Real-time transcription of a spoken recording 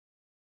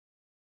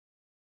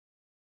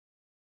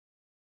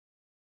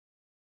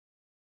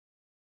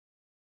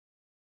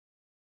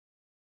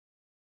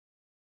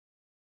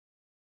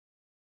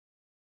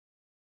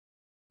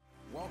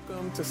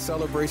To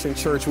Celebration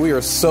Church. We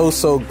are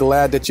so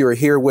glad that you are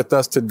here with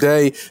us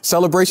today.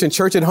 Celebration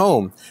Church at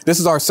Home.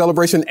 This is our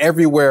Celebration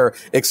Everywhere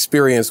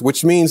experience,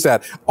 which means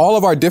that all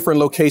of our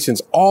different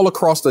locations all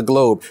across the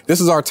globe,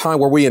 this is our time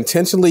where we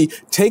intentionally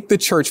take the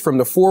church from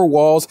the four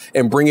walls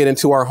and bring it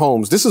into our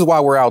homes. This is why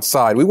we're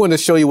outside. We want to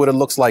show you what it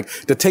looks like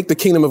to take the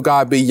kingdom of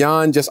God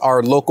beyond just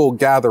our local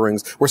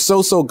gatherings. We're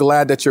so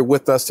glad that you're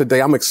with us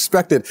today. I'm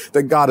expected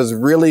that God is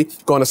really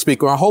going to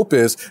speak. Our hope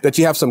is that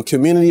you have some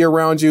community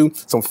around you,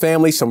 some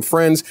family, some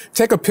friends.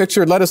 Take a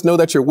picture. Let us know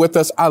that you're with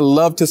us. I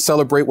love to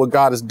celebrate what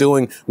God is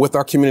doing with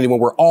our community when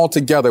we're all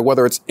together,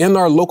 whether it's in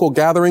our local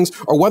gatherings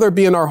or whether it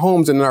be in our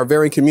homes and in our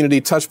very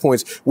community touch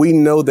points. We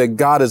know that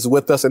God is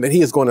with us and that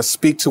he is going to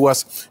speak to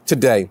us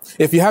today.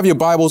 If you have your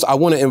Bibles, I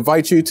want to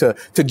invite you to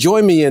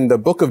join me in the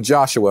book of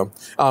Joshua.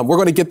 We're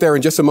going to get there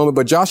in just a moment,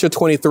 but Joshua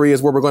 23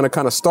 is where we're going to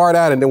kind of start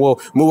at, and then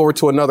we'll move over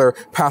to another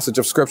passage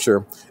of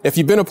scripture. If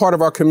you've been a part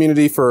of our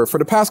community for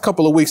the past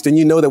couple of weeks, then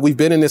you know that we've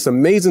been in this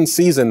amazing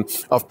season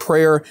of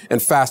prayer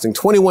and fasting,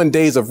 21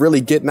 days of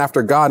really getting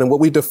after God. And what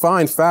we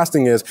define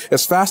fasting is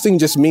fasting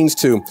just means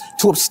to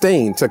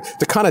abstain, to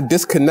kind of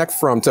disconnect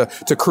from,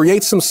 to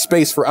create some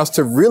space for us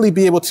to really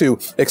be able to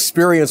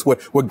experience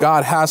what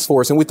God has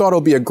for us. And we thought it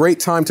would be a great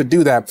time to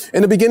do that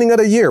in the beginning of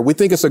the year. We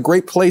think it's a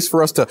great place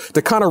for us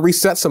to kind of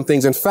reset some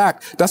things. In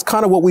fact, that's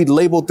kind of what we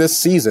labeled this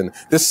season.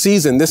 This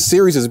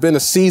series has been a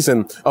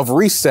season of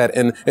reset.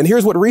 And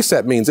here's what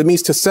reset means. It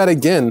means to set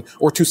again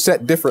or to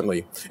set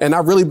differently. And I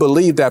really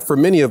believe that for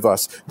many of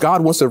us,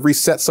 God wants to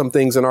reset some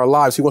things in our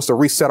lives. He wants to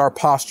reset our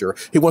posture.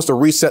 He wants to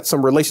reset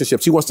some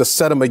relationships. He wants to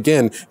set them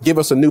again, give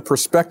us a new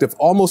perspective,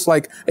 almost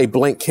like a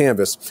blank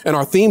canvas. And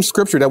our theme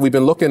scripture that we've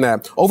been looking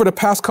at over the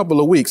past couple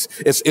of weeks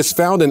is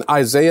found in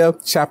Isaiah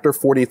chapter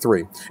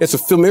 43. It's a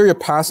familiar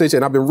passage,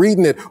 and I've been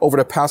reading it over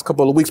the past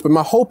couple of weeks, but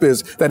my hope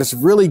is that it's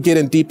really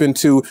getting deep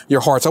into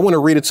your hearts. I want to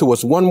read it to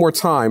us one more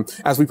time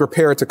as we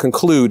prepare to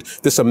conclude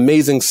this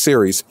amazing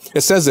series.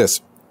 It says this: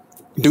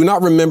 "Do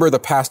not remember the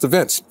past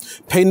events.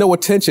 Pay no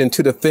attention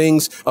to the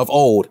things of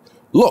old.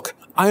 Look,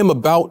 I am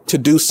about to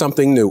do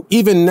something new.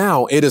 Even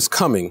now it is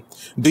coming.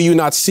 Do you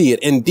not see it?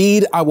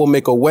 Indeed, I will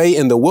make a way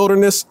in the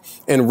wilderness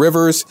and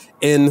rivers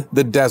in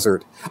the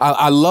desert."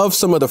 I love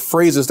some of the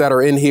phrases that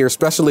are in here,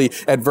 especially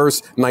at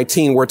verse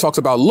 19, where it talks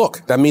about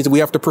look. That means we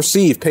have to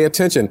perceive, pay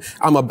attention.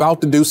 I'm about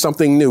to do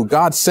something new.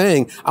 God's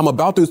saying, I'm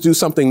about to do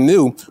something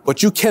new,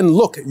 but you can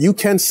look, you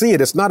can see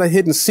it. It's not a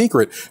hidden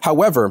secret.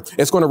 However,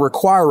 it's going to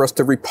require us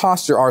to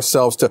reposture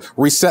ourselves, to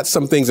reset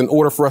some things in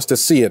order for us to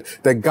see it.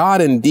 That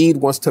God indeed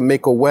wants to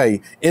make a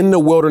way in the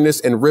wilderness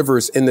and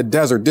rivers in the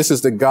desert. This is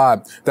the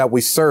God that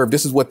we serve.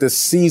 This is what this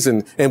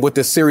season and what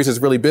this series has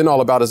really been all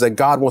about, is that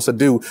God wants to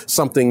do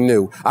something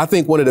new. I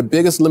think one of the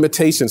biggest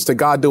limitations to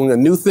God doing a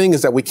new thing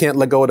is that we can't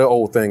let go of the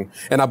old thing.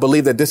 And I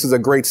believe that this is a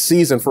great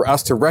season for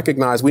us to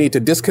recognize we need to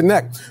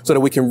disconnect so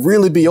that we can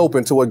really be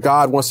open to what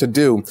God wants to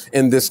do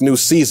in this new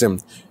season.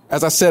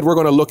 As I said, we're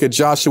going to look at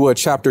Joshua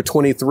chapter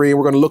 23.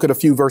 We're going to look at a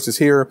few verses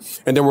here,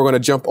 and then we're going to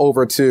jump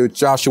over to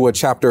Joshua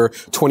chapter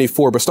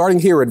 24. But starting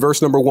here at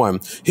verse number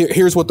 1,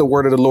 here's what the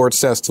word of the Lord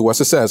says to us.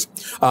 It says,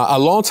 "A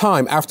long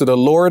time after the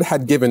Lord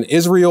had given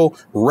Israel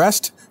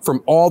rest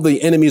from all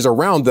the enemies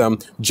around them,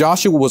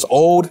 Joshua was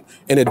old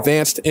and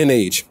advanced in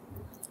age.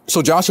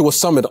 So Joshua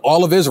summoned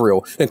all of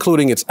Israel,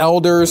 including its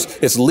elders,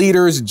 its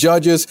leaders,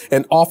 judges,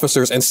 and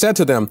officers, and said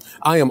to them,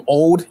 'I am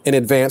old and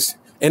advanced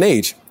in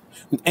age,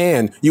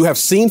 and you have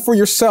seen for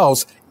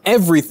yourselves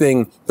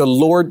everything the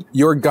Lord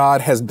your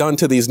God has done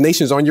to these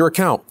nations on your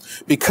account,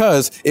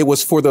 because it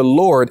was for the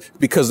Lord,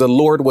 because the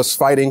Lord was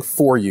fighting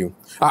for you.'"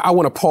 I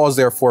want to pause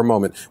there for a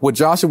moment. What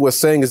Joshua was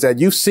saying is that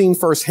you've seen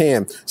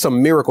firsthand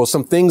some miracles,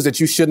 some things that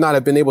you should not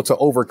have been able to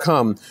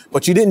overcome,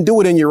 but you didn't do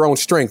it in your own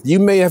strength. You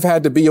may have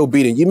had to be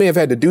obedient. You may have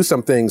had to do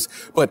some things,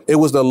 but it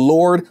was the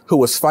Lord who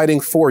was fighting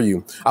for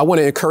you. I want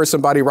to encourage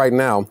somebody right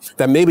now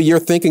that maybe you're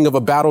thinking of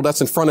a battle that's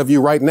in front of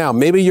you right now.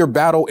 Maybe your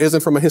battle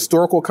isn't from a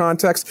historical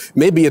context.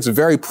 Maybe it's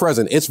very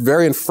present. It's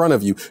very in front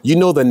of you. You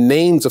know the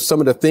names of some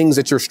of the things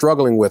that you're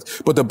struggling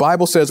with. But the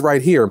Bible says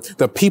right here,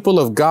 the people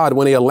of God,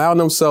 when they allow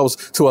themselves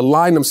to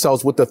align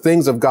themselves with the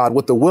things of God,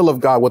 with the will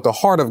of God, with the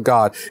heart of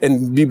God,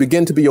 and you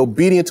begin to be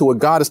obedient to what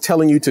God is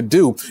telling you to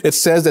do, it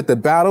says that the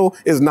battle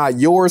is not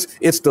yours,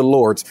 it's the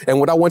Lord's. And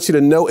what I want you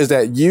to know is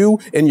that you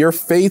and your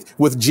faith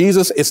with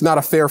Jesus, it's not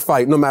a fair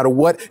fight, no matter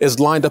what is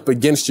lined up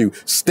against you.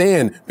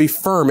 Stand, be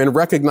firm, and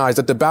recognize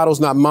that the battle's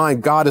not mine.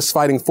 God is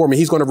fighting for me.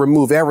 He's going to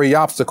remove every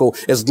obstacle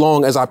as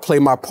long as I play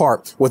my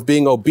part with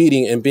being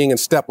obedient and being in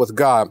step with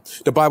God.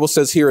 The Bible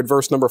says here at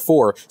verse number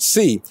 4,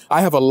 "See,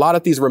 I have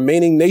allotted these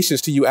remaining nations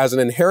to you as an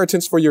inheritance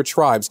for your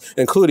tribes,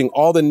 including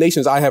all the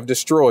nations I have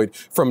destroyed,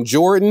 from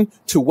Jordan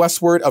to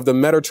westward of the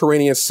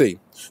Mediterranean Sea.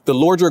 The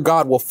Lord your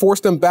God will force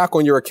them back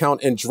on your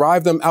account and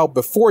drive them out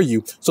before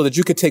you so that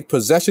you can take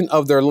possession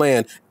of their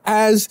land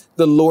as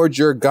the Lord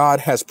your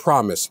God has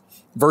promised."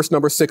 Verse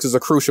number 6 is a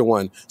crucial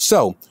one.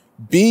 "So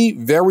be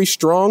very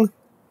strong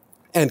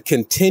and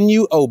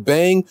continue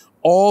obeying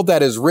all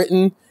that is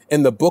written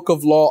in the book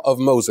of law of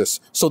Moses,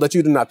 so that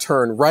you do not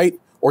turn right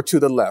or to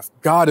the left.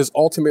 God is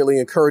ultimately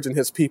encouraging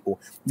his people.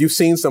 You've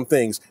seen some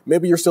things.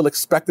 Maybe you're still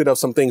expected of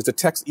some things. The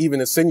text even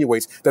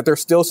insinuates that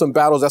there's still some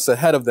battles that's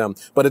ahead of them,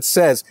 but it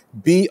says,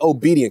 be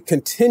obedient.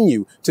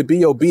 Continue to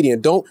be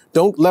obedient. Don't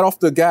let off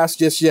the gas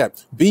just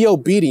yet. Be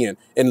obedient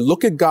and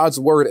look at God's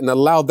word and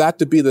allow that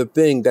to be the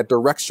thing that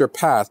directs your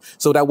path.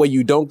 So that way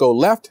you don't go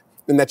left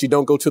and that you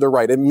don't go to the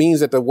right. It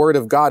means that the word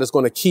of God is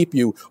going to keep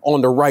you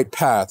on the right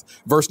path.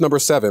 Verse number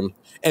 7.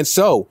 And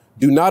so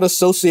do not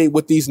associate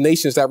with these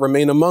nations that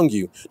remain among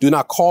you. Do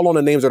not call on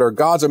the names that are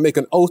gods or make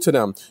an oath to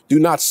them. Do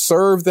not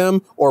serve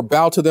them or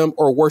bow to them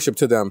or worship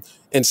to them.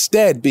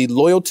 Instead, be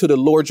loyal to the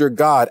Lord your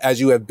God as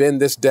you have been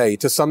this day.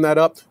 To sum that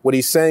up, what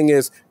he's saying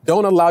is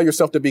don't allow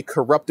yourself to be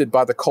corrupted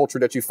by the culture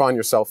that you find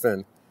yourself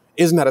in.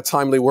 Isn't that a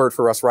timely word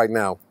for us right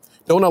now?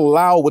 Don't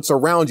allow what's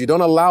around you.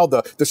 Don't allow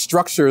the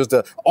structures,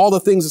 all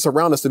the things that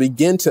surround us to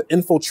begin to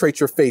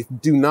infiltrate your faith.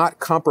 Do not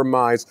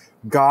compromise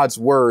God's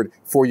word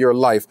for your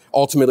life,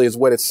 ultimately is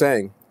what it's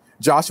saying.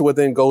 Joshua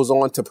then goes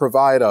on to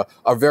provide a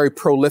very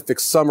prolific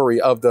summary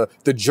of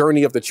the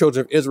journey of the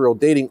children of Israel,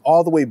 dating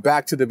all the way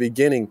back to the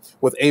beginning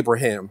with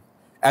Abraham.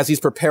 As he's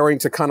preparing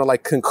to kind of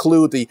like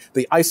conclude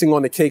the icing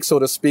on the cake, so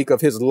to speak,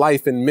 of his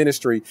life and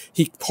ministry,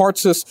 he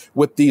parts us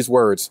with these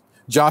words.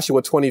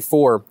 Joshua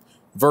 24,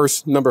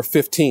 verse number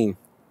 15.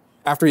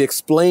 After he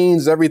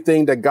explains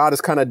everything that God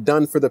has kind of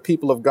done for the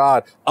people of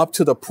God up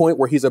to the point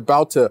where he's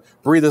about to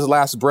breathe his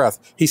last breath,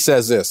 he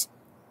says this.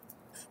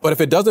 But if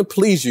it doesn't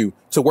please you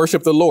to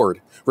worship the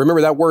Lord,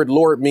 remember that word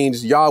Lord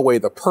means Yahweh,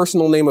 the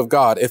personal name of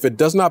God. If it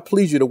does not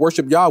please you to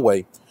worship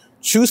Yahweh,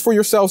 choose for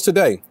yourselves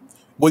today.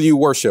 Will you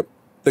worship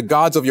the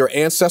gods of your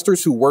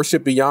ancestors who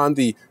worship beyond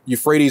the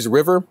Euphrates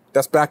River?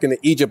 That's back in the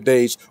Egypt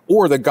days,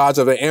 or the gods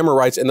of the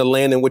Amorites in the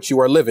land in which you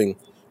are living.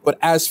 But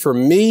as for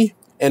me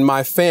and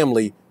my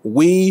family,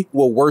 we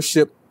will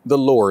worship the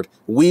Lord.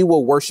 We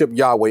will worship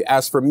Yahweh.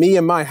 As for me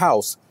and my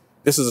house,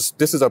 this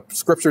is a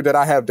scripture that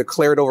I have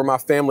declared over my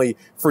family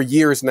for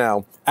years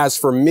now. As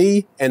for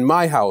me and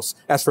my house,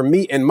 as for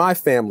me and my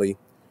family,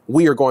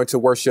 we are going to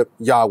worship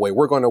Yahweh.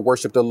 We're going to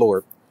worship the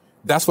Lord.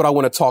 That's what I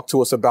want to talk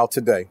to us about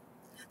today.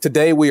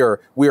 Today, we are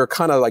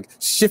kind of like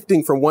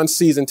shifting from one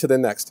season to the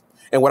next.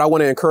 And what I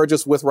want to encourage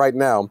us with right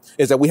now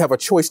is that we have a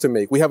choice to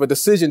make. We have a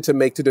decision to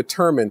make to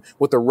determine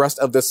what the rest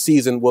of the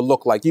season will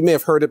look like. You may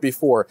have heard it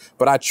before,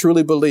 but I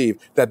truly believe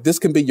that this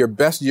can be your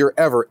best year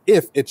ever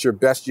if it's your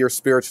best year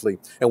spiritually.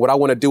 And what I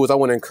want to do is I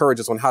want to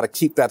encourage us on how to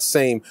keep that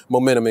same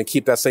momentum and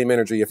keep that same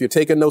energy. If you're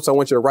taking notes, I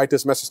want you to write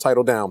this message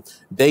title down.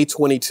 Day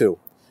 22.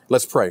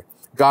 Let's pray.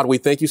 God, we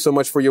thank you so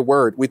much for your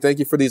word. We thank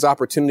you for these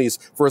opportunities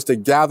for us to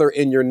gather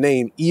in your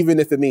name, even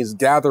if it means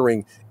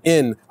gathering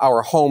in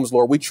our homes,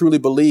 Lord. We truly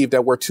believe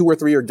that where 2 or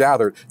 3 are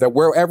gathered, that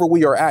wherever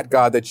we are at,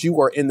 God, that you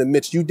are in the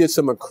midst. You did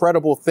some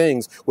incredible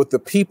things with the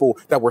people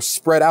that were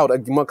spread out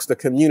amongst the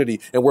community.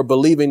 And we're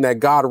believing that,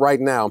 God, right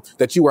now,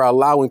 that you are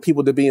allowing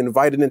people to be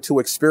invited into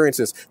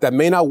experiences that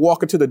may not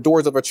walk into the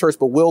doors of a church,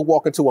 but will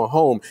walk into a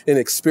home and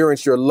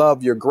experience your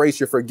love, your grace,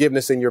 your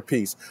forgiveness, and your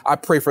peace. I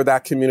pray for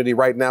that community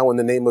right now in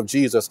the name of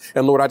Jesus.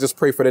 And Lord, I just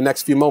pray for the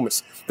next few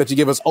moments that you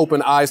give us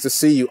open eyes to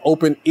see you,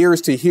 open ears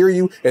to hear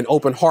you, and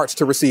open hearts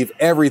to receive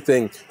everything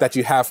that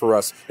you have for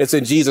us. It's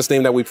in Jesus'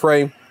 name that we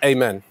pray.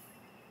 Amen.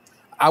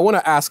 I want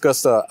to ask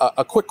us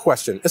a quick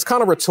question. It's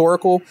kind of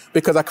rhetorical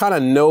because I kind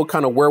of know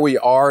kind of where we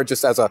are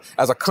just as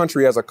a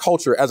country, as a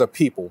culture, as a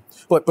people.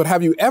 But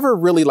have you ever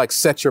really like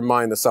set your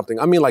mind to something?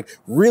 I mean, like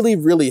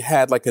really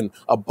had like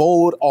a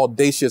bold,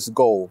 audacious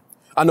goal.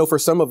 I know for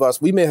some of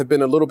us, we may have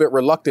been a little bit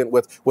reluctant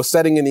with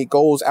setting any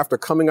goals after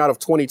coming out of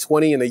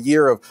 2020 and a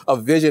year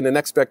of vision and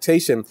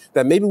expectation,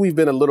 that maybe we've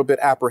been a little bit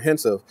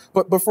apprehensive.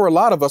 But for a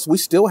lot of us, we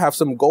still have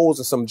some goals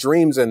and some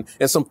dreams and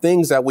some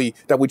things that we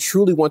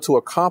truly want to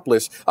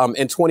accomplish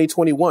in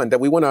 2021, that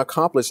we want to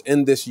accomplish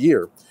in this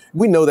year.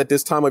 We know that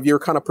this time of year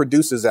kind of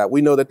produces that. We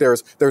know that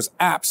there's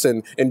apps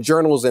and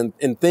journals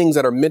and things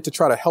that are meant to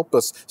try to help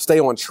us stay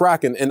on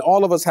track. And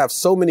all of us have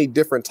so many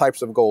different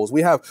types of goals.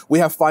 We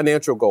have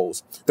financial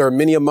goals. There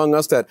are many among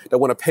us that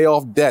want to pay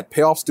off debt,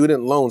 pay off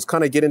student loans,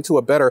 kind of get into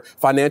a better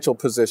financial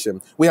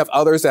position. We have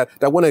others that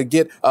want to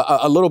get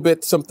a little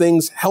bit, some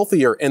things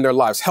healthier in their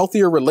lives,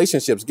 healthier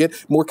relationships,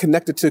 get more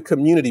connected to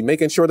community,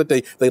 making sure that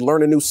they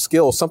learn a new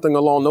skill, something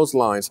along those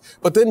lines.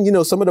 But then,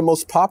 some of the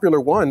most popular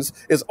ones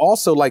is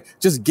also like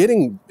just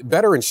getting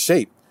better in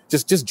shape.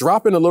 Just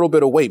dropping a little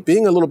bit of weight,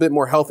 being a little bit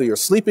more healthy, or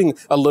sleeping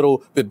a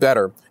little bit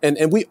better.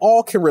 And we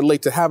all can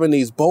relate to having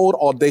these bold,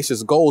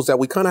 audacious goals that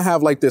we kind of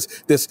have like this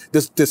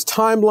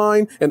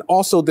timeline and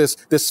also this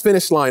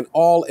finish line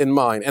all in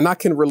mind. And I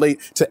can relate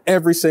to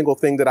every single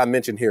thing that I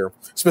mentioned here.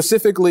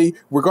 Specifically,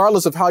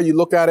 regardless of how you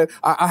look at it,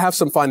 I have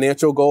some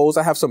financial goals.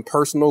 I have some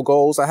personal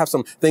goals. I have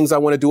some things I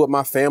want to do with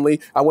my family.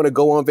 I want to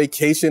go on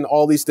vacation,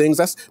 all these things.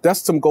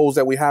 That's some goals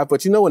that we have.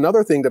 But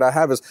another thing that I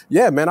have is,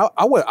 yeah, man,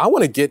 I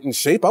want to get in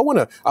shape. I want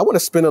to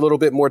spend a little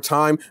bit more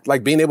time,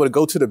 like being able to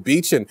go to the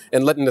beach and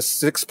letting the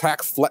six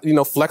pack,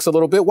 flex a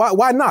little bit.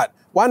 Why not?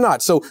 Why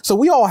not? So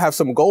we all have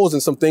some goals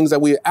and some things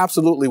that we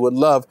absolutely would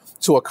love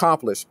to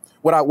accomplish.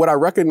 What I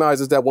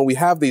recognize is that when we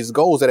have these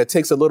goals, that it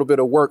takes a little bit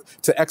of work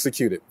to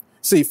execute it.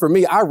 See, for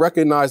me, I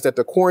recognize that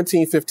the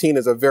quarantine 15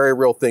 is a very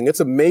real thing.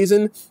 It's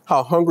amazing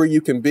how hungry you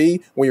can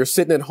be when you're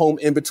sitting at home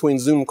in between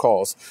Zoom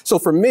calls. So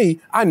for me,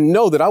 I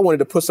know that I wanted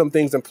to put some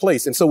things in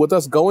place. And so with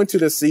us going to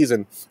this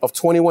season of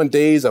 21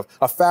 days of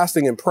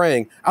fasting and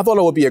praying, I thought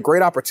it would be a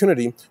great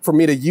opportunity for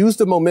me to use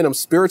the momentum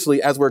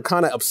spiritually as we're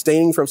kind of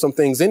abstaining from some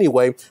things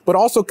anyway, but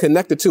also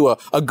connected to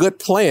a good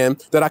plan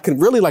that I can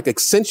really like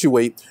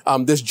accentuate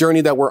this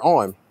journey that we're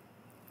on.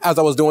 As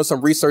I was doing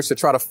some research to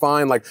try to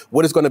find like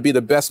what is going to be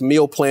the best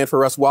meal plan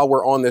for us while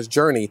we're on this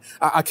journey,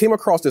 I came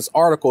across this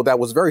article that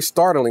was very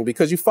startling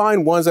because you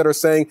find ones that are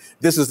saying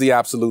this is the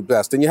absolute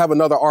best. Then you have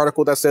another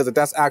article that says that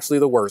that's actually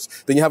the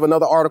worst. Then you have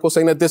another article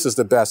saying that this is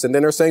the best. And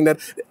then they're saying that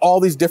all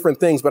these different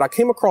things. But I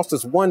came across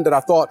this one that I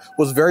thought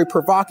was very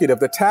provocative.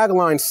 The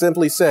tagline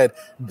simply said,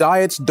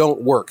 diets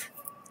don't work.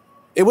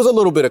 It was a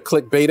little bit of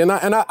clickbait, and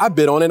I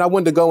bid on it. I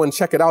wanted to go and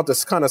check it out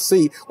to kind of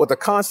see what the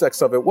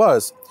context of it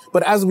was.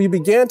 But as we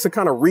began to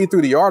kind of read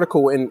through the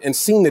article and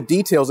seeing the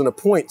details and the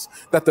points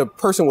that the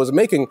person was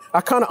making,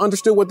 I kind of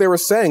understood what they were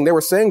saying. They were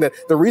saying that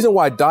the reason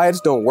why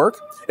diets don't work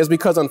is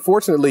because,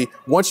 unfortunately,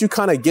 once you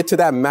kind of get to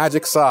that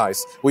magic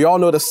size, we all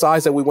know the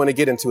size that we want to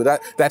get into,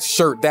 that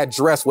shirt, that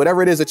dress,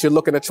 whatever it is that you're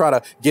looking to try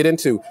to get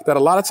into, that a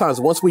lot of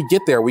times once we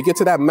get there, we get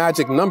to that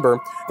magic number,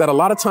 that a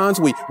lot of times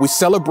we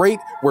celebrate,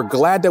 we're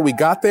glad that we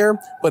got there,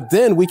 but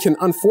then we can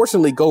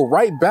unfortunately go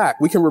right back.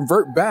 We can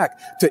revert back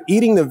to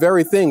eating the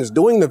very things,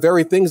 doing the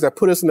very things that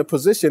put us in the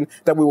position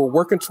that we were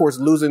working towards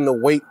losing the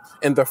weight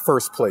in the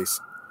first place.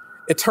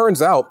 It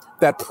turns out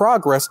that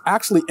progress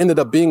actually ended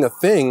up being a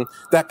thing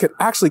that could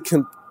actually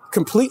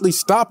completely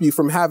stop you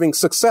from having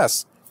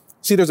success.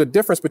 See, there's a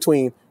difference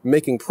between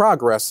making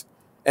progress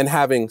and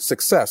having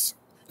success.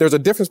 There's a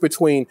difference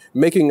between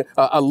making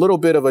a little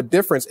bit of a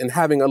difference and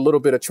having a little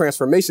bit of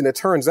transformation. It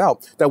turns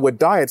out that what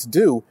diets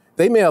do,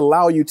 they may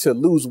allow you to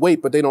lose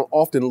weight, but they don't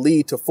often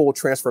lead to full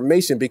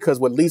transformation, because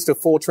what leads to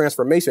full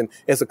transformation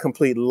is a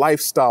complete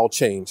lifestyle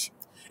change.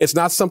 It's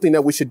not something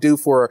that we should do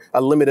for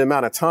a limited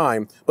amount of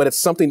time, but it's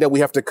something that we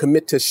have to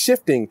commit to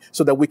shifting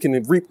so that we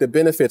can reap the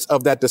benefits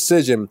of that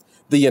decision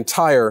the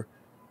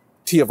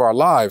entirety of our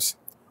lives.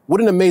 What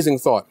an amazing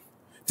thought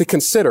to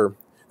consider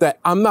that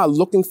I'm not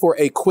looking for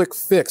a quick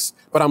fix,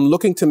 but I'm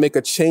looking to make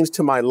a change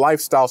to my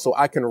lifestyle so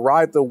I can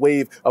ride the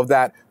wave of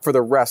that for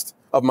the rest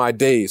of my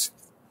days.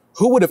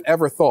 Who would have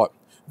ever thought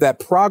that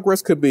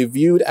progress could be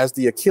viewed as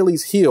the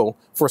Achilles heel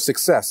for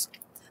success?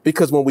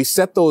 Because when we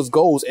set those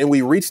goals and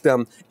we reach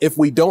them, if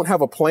we don't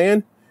have a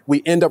plan,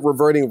 we end up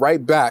reverting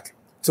right back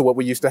to what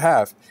we used to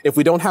have. If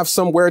we don't have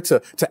somewhere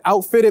to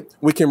outfit it,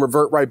 we can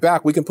revert right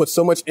back. We can put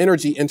so much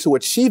energy into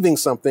achieving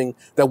something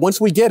that once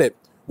we get it,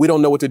 we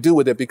don't know what to do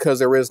with it because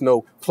there is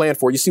no plan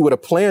for it. You see, what a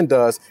plan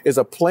does is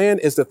a plan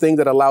is the thing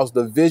that allows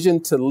the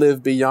vision to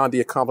live beyond the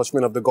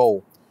accomplishment of the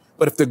goal.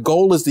 But if the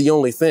goal is the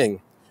only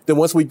thing, then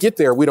once we get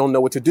there, we don't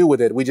know what to do with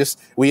it.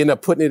 We end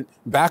up putting it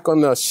back on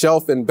the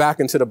shelf and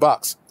back into the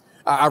box.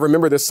 I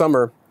remember this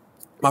summer,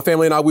 my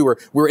family and I, we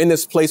were in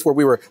this place where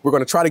we're going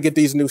to try to get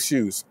these new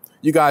shoes.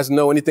 You guys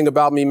know anything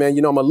about me, man.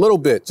 You know,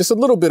 I'm just a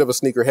little bit of a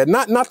sneakerhead.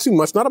 Not too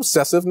much, not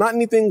obsessive, not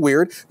anything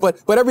weird.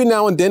 But every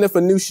now and then, if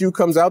a new shoe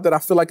comes out that I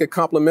feel like it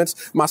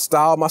complements my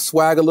style, my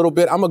swag a little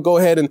bit, I'm going to go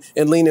ahead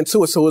and lean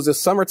into it. So it was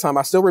this summertime.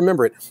 I still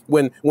remember it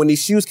when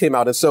these shoes came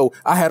out. And so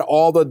I had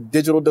all the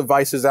digital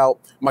devices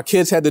out. My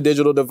kids had the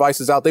digital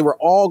devices out. They were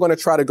all going to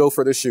try to go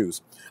for the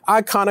shoes.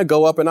 I kind of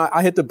go up and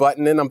I hit the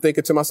button and I'm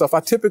thinking to myself, I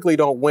typically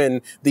don't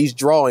win these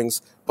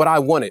drawings, but I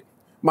won it.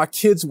 My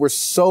kids were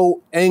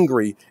so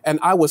angry and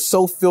I was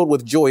so filled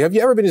with joy. Have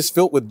you ever been just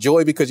filled with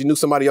joy because you knew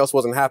somebody else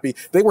wasn't happy?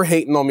 They were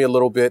hating on me a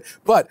little bit,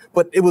 but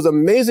it was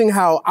amazing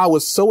how I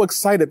was so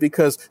excited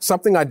because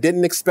something I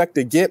didn't expect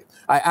to get,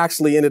 I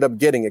actually ended up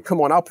getting it.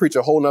 Come on, I'll preach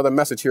a whole nother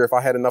message here if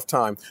I had enough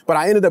time, but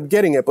I ended up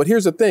getting it. But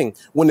here's the thing.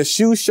 When the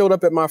shoes showed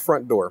up at my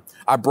front door,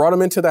 I brought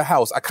them into the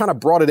house. I kind of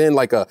brought it in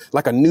like a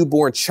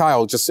newborn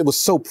child. It was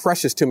so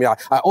precious to me.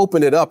 I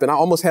opened it up and I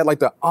almost had like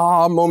the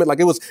moment. Like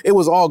it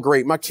was all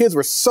great. My kids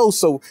were so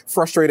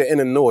frustrated and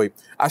annoyed.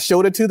 I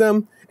showed it to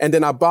them and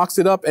then I boxed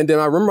it up. And then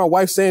I remember my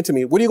wife saying to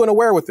me, what are you going to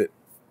wear with it?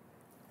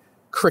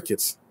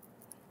 Crickets.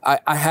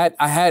 I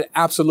had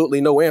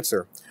absolutely no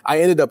answer. I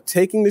ended up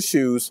taking the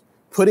shoes,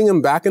 putting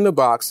them back in the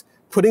box,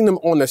 putting them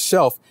on the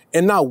shelf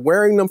and not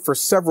wearing them for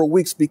several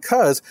weeks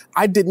because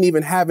I didn't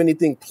even have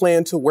anything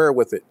planned to wear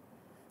with it.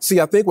 See,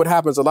 I think what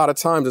happens a lot of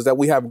times is that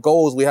we have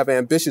goals, we have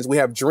ambitions, we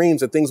have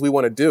dreams and things we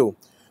want to do.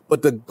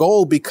 But the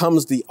goal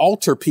becomes the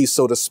altarpiece,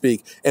 so to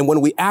speak. And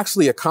when we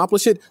actually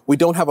accomplish it, we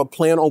don't have a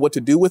plan on what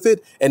to do with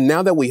it. And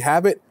now that we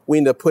have it, we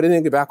end up putting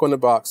it back on the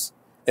box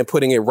and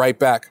putting it right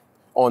back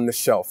on the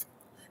shelf.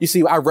 You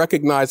see, I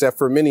recognize that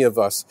for many of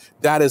us,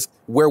 that is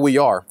where we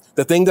are.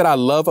 The thing that I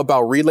love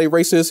about relay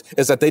races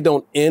is that they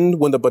don't end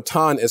when the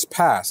baton is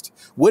passed.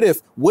 What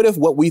if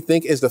what we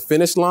think is the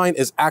finish line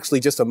is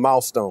actually just a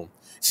milestone?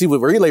 See,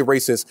 with relay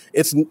races,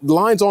 it's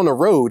lines on the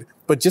road,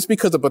 but just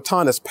because the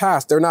baton is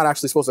passed, they're not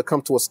actually supposed to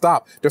come to a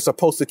stop. They're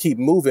supposed to keep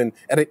moving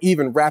at an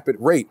even rapid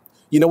rate.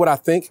 You know what I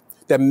think?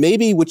 that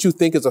maybe what you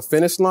think is a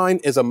finish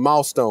line is a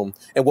milestone.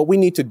 And what we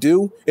need to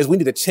do is we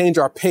need to change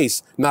our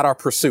pace, not our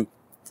pursuit.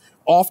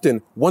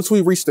 Often, once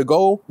we reach the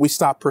goal, we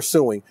stop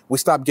pursuing. We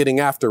stop getting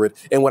after it.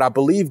 And what I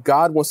believe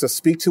God wants to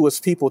speak to his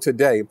people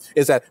today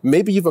is that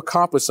maybe you've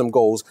accomplished some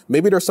goals.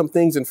 Maybe there's some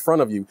things in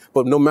front of you.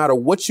 But no matter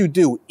what you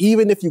do,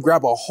 even if you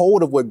grab a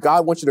hold of what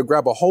God wants you to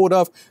grab a hold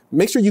of,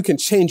 make sure you can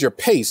change your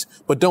pace,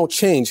 but don't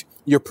change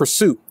your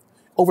pursuit.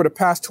 Over the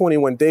past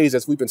 21 days,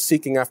 as we've been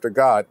seeking after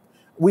God,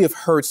 we have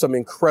heard some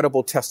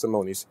incredible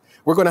testimonies.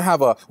 We're going to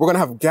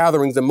have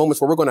gatherings and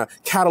moments where we're going to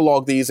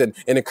catalog these and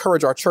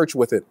encourage our church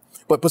with it.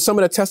 But some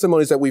of the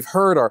testimonies that we've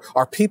heard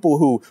are people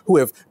who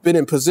have been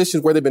in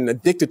positions where they've been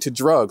addicted to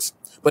drugs.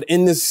 But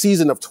in this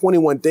season of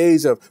 21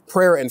 days of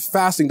prayer and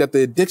fasting, that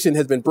the addiction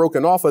has been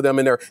broken off of them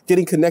and they're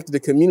getting connected to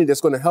community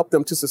that's going to help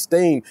them to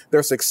sustain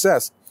their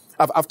success.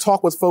 I've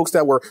talked with folks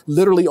that were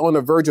literally on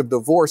the verge of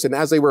divorce. And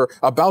as they were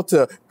about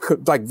to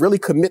really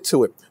commit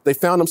to it, they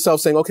found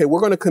themselves saying, okay,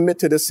 we're going to commit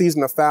to this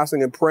season of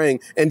fasting and praying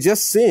and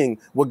just seeing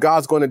what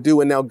God's going to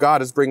do. And now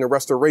God is bringing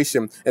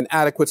restoration and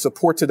adequate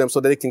support to them so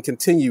that they can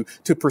continue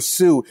to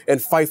pursue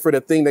and fight for the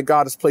thing that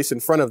God has placed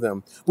in front of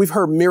them. We've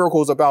heard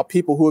miracles about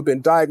people who have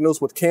been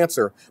diagnosed with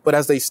cancer, but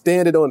as they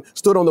stood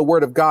on the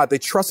word of God, they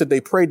trusted,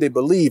 they prayed, they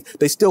believed,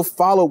 they still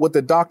followed what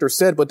the doctor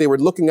said, but they were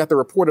looking at the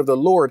report of the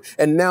Lord,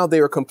 and now they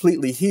are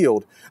completely healed.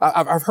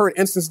 I've heard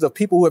instances of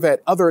people who have had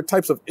other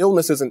types of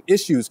illnesses and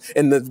issues,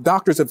 and the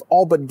doctors have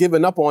all but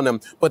given up on them,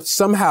 but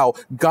somehow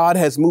God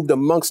has moved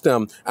amongst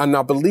them. And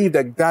I believe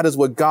that that is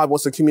what God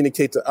wants to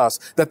communicate to us,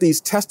 that these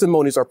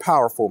testimonies are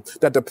powerful,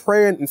 that the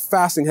prayer and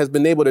fasting has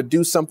been able to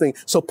do something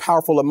so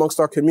powerful amongst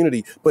our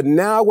community. But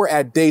now we're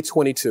at day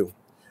 22.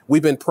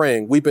 We've been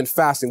praying. We've been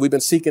fasting. We've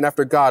been seeking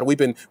after God. We've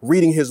been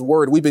reading his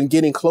word. We've been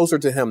getting closer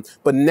to him.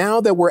 But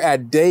now that we're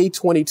at day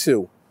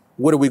 22,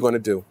 what are we going to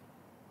do?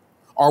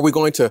 Are we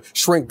going to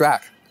shrink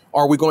back?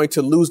 Are we going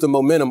to lose the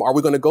momentum? Are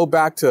we going to go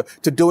back to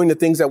doing the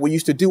things that we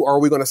used to do? Or are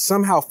we going to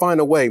somehow find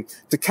a way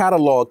to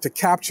catalog, to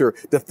capture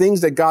the things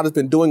that God has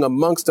been doing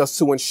amongst us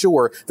to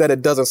ensure that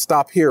it doesn't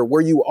stop here?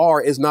 Where you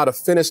are is not a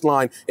finish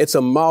line. It's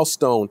a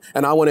milestone.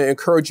 And I want to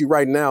encourage you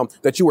right now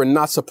that you are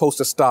not supposed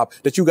to stop,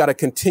 that you got to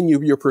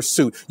continue your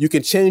pursuit. You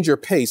can change your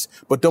pace,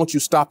 but don't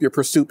you stop your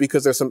pursuit,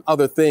 because there's some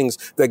other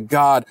things that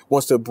God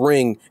wants to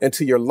bring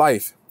into your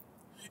life.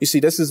 You see,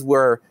 this is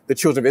where the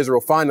children of Israel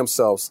find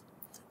themselves.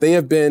 They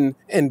have been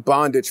in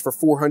bondage for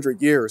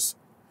 400 years.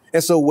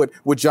 And so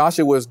what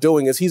Joshua is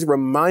doing is he's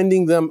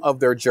reminding them of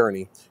their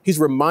journey. He's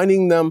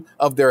reminding them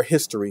of their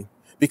history,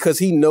 because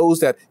he knows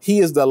that he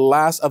is the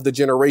last of the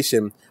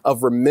generation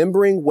of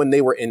remembering when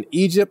they were in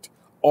Egypt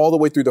all the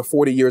way through the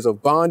 40 years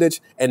of bondage.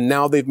 And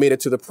now they've made it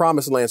to the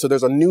promised land. So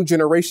there's a new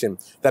generation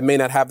that may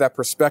not have that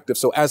perspective.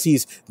 So as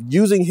he's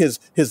using his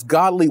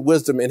godly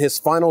wisdom in his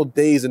final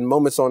days and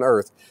moments on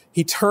earth,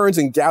 he turns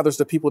and gathers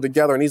the people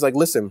together. And he's like,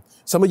 listen,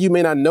 some of you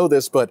may not know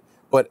this, but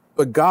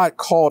God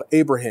called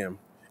Abraham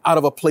out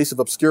of a place of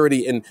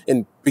obscurity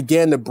and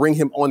began to bring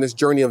him on this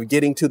journey of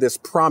getting to this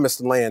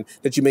promised land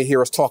that you may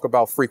hear us talk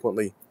about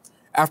frequently.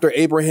 After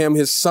Abraham,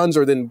 his sons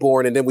are then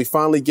born. And then we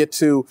finally get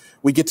to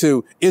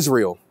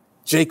Israel.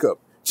 Jacob.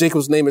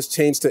 Jacob's name is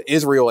changed to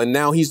Israel, and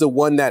now he's the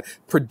one that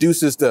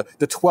produces the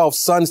 12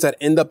 sons that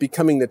end up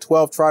becoming the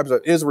 12 tribes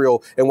of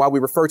Israel, and why we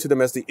refer to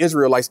them as the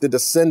Israelites, the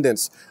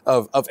descendants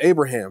of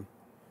Abraham.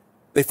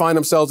 They find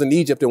themselves in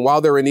Egypt, and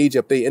while they're in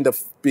Egypt, they end up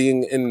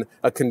being in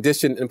a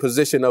condition and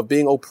position of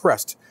being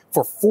oppressed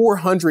for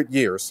 400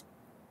 years.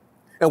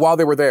 And while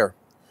they were there,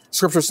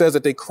 Scripture says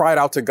that they cried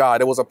out to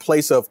God. It was a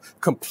place of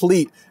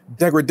complete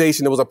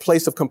degradation. It was a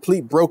place of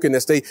complete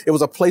brokenness. It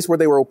was a place where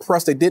they were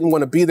oppressed. They didn't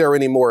want to be there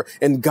anymore.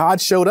 And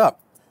God showed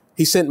up.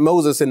 He sent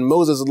Moses, and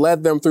Moses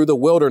led them through the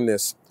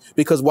wilderness,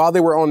 because while they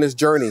were on this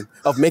journey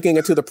of making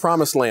it to the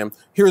promised land,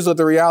 here's what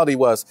the reality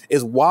was,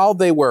 is while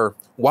they were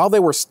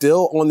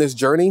still on this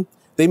journey,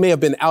 they may have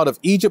been out of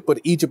Egypt, but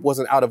Egypt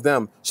wasn't out of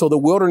them. So the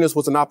wilderness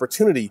was an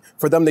opportunity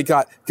for them to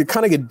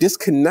kind of get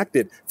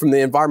disconnected from the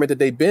environment that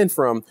they've been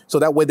from, so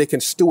that way they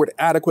can steward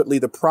adequately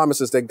the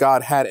promises that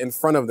God had in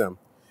front of them.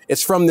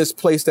 It's from this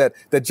place that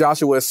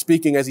Joshua is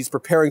speaking as he's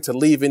preparing to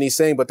leave, and he's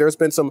saying, but there's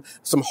been some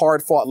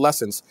hard fought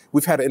lessons.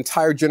 We've had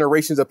entire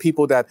generations of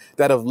people that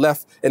have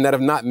left and that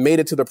have not made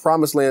it to the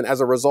promised land as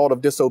a result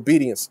of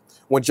disobedience.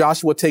 When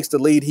Joshua takes the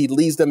lead, he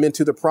leads them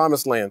into the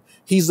promised land.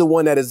 He's the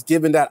one that is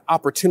given that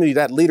opportunity,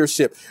 that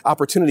leadership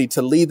opportunity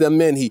to lead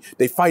them in.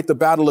 They fight the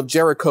battle of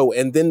Jericho,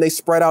 and then they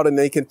spread out and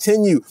they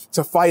continue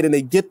to fight, and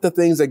they get the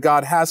things that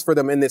God has for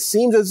them. And it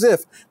seems as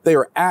if they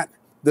are at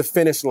the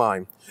finish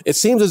line. It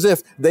seems as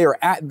if they are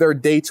at their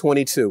day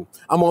 22.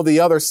 I'm on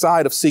the other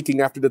side of seeking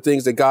after the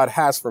things that God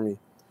has for me.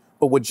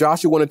 But what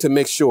Joshua wanted to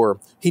make sure,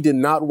 he did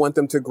not want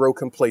them to grow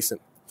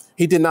complacent.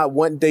 He did not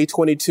want day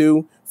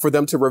 22 for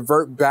them to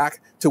revert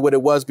back to what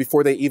it was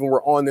before they even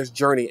were on this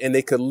journey, and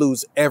they could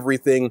lose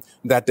everything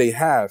that they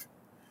have.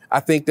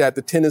 I think that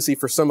the tendency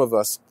for some of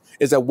us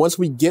is that once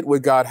we get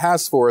what God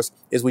has for us,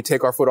 is we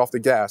take our foot off the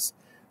gas.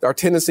 Our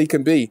tendency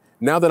can be,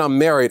 now that I'm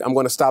married, I'm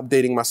going to stop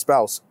dating my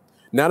spouse.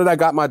 Now that I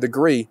got my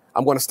degree,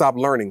 I'm going to stop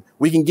learning.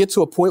 We can get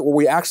to a point where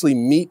we actually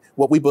meet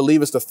what we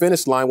believe is the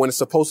finish line when it's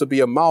supposed to be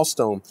a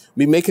milestone.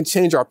 We may can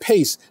change our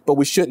pace, but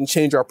we shouldn't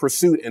change our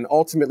pursuit. And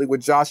ultimately what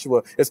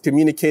Joshua is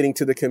communicating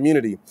to the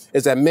community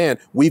is that, man,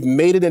 we've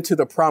made it into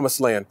the promised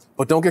land,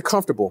 but don't get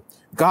comfortable.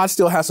 God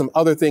still has some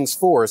other things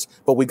for us,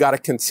 but we got to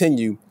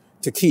continue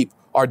to keep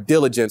our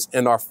diligence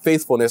and our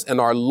faithfulness and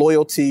our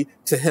loyalty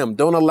to him.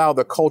 Don't allow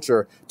the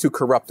culture to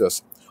corrupt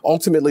us.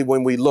 Ultimately,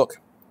 when we look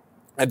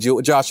at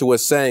Joshua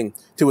is saying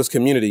to his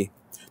community,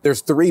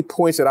 there's 3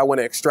 points that I want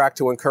to extract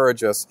to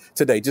encourage us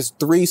today. Just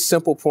 3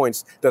 simple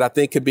points that I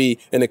think could be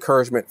an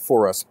encouragement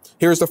for us.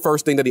 Here's the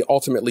first thing that he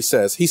ultimately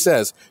says. He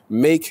says,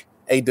 make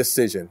a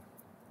decision.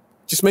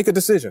 Just make a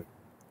decision.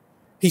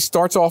 He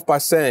starts off by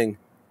saying,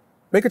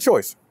 make a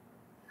choice.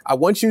 I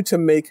want you to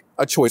make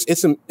a choice.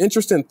 It's an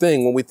interesting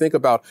thing when we think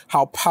about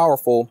how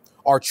powerful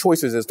our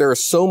choices is. There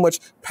is so much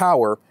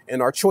power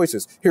in our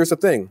choices. Here's the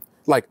thing,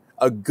 like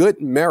a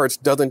good marriage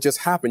doesn't just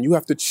happen. You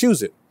have to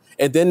choose it.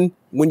 And then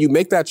when you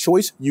make that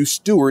choice, you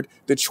steward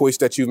the choice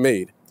that you've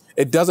made.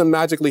 It doesn't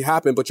magically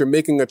happen, but you're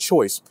making a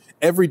choice.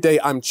 Every day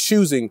I'm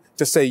choosing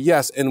to say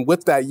yes. And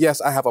with that yes,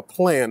 I have a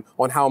plan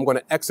on how I'm going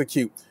to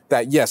execute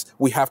that yes.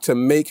 We have to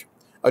make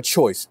a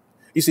choice.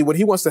 You see, what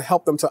he wants to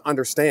help them to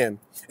understand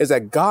is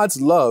that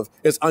God's love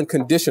is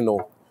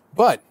unconditional,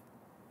 but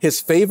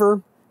his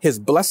favor, his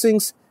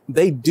blessings,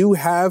 they do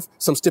have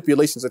some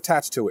stipulations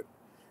attached to it.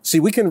 See,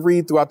 we can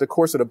read throughout the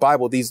course of the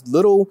Bible these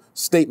little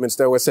statements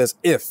that where it says,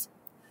 if.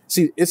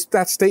 See, it's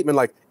that statement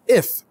like,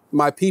 if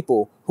my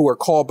people who are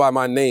called by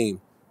my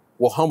name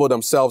will humble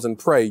themselves and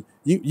pray,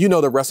 you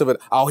know the rest of it.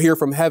 I'll hear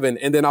from heaven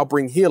and then I'll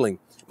bring healing.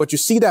 But you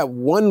see that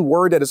one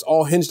word that is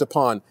all hinged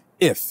upon,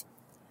 if.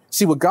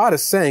 See, what God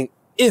is saying,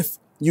 if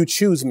you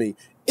choose me,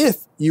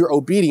 if you're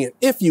obedient,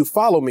 if you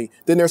follow me,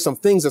 then there's some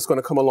things that's going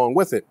to come along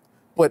with it.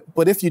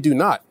 But if you do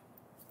not,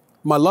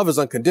 my love is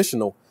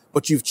unconditional,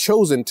 but you've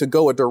chosen to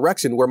go a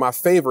direction where my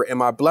favor and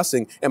my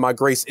blessing and my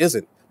grace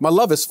isn't. My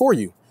love is for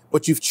you,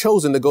 but you've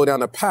chosen to go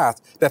down a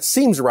path that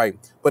seems right,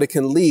 but it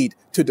can lead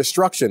to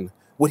destruction.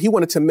 What he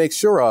wanted to make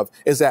sure of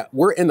is that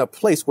we're in a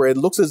place where it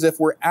looks as if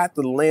we're at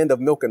the land of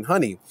milk and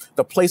honey,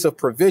 the place of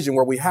provision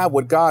where we have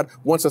what God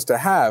wants us to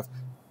have,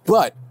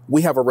 but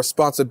we have a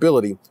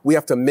responsibility. We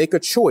have to make a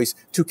choice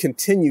to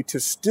continue to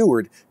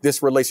steward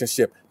this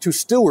relationship, to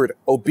steward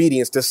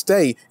obedience, to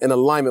stay in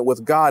alignment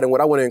with God. And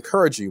what I want to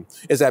encourage you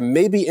is that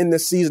maybe in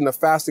this season of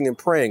fasting and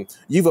praying,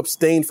 you've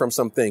abstained from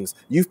some things.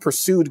 You've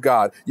pursued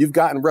God. You've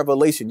gotten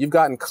revelation. You've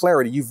gotten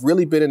clarity. You've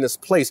really been in this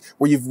place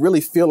where you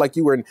really feel like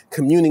you were in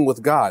communing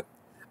with God.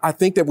 I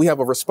think that we have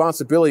a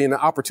responsibility and an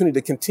opportunity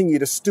to continue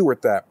to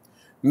steward that.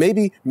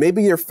 Maybe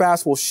your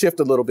fast will shift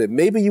a little bit.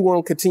 Maybe you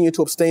won't continue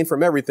to abstain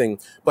from everything,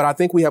 but I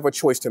think we have a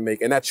choice to make.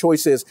 And that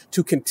choice is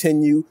to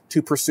continue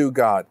to pursue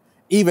God.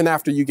 Even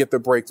after you get the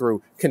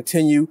breakthrough,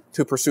 continue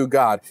to pursue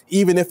God.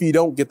 Even if you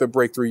don't get the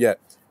breakthrough yet,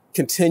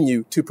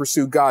 continue to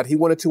pursue God. He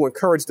wanted to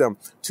encourage them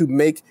to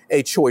make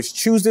a choice.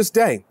 Choose this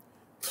day.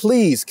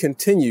 Please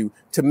continue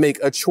to make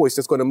a choice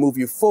that's going to move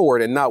you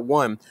forward and not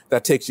one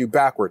that takes you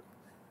backward.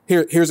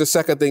 Here's the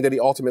second thing that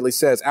he ultimately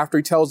says. After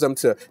he tells them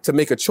to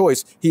make a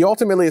choice, he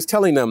ultimately is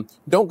telling them,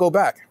 don't go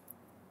back.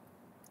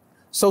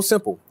 So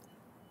simple.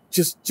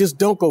 Just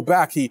don't go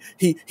back.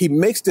 He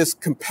makes this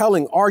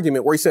compelling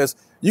argument where he says,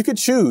 you could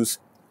choose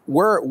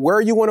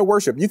where you want to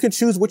worship. You can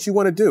choose what you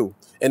want to do.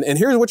 And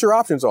here's what your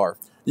options are.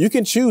 You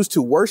can choose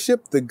to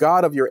worship the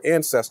God of your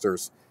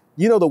ancestors.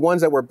 You know, the ones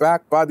that were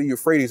back by the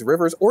Euphrates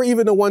rivers, or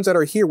even the ones that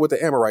are here with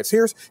the Amorites.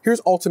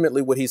 Here's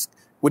ultimately what he's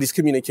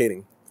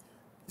communicating.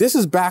 This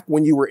is back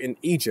when you were in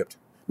Egypt.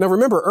 Now,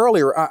 remember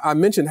earlier, I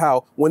mentioned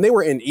how when they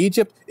were in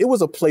Egypt, it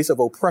was a place of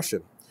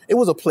oppression. It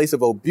was a place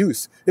of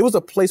abuse. It was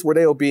a place where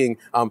they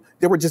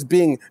were just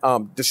being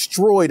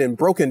destroyed and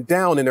broken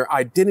down, and their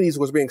identities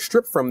was being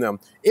stripped from them.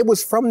 It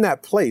was from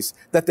that place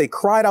that they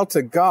cried out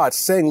to God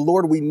saying,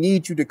 Lord, we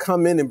need you to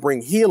come in and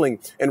bring healing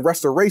and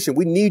restoration.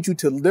 We need you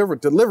to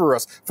deliver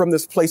us from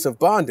this place of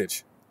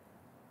bondage.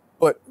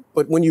 But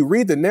when you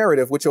read the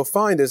narrative, what you'll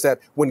find is that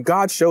when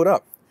God showed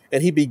up,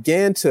 and he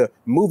began to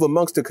move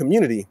amongst the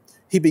community,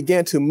 he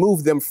began to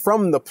move them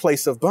from the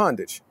place of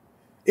bondage.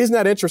 Isn't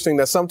that interesting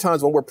that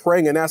sometimes when we're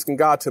praying and asking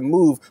God to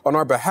move on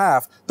our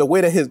behalf, the way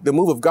that the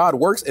move of God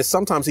works is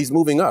sometimes he's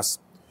moving us.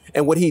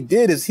 And what he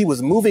did is he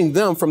was moving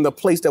them from the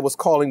place that was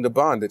calling the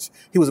bondage.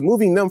 He was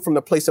moving them from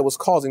the place that was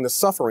causing the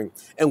suffering.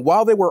 And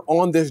while they were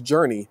on this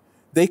journey,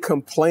 they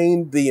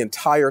complained the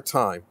entire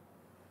time,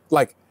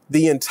 like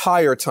the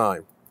entire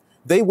time.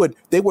 They would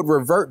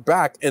revert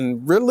back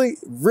and really,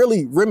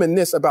 really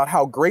reminisce about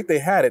how great they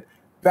had it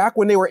back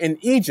when they were in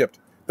Egypt,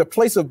 the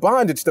place of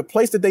bondage, the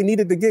place that they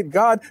needed to get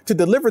God to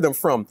deliver them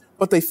from.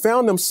 But they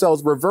found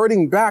themselves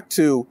reverting back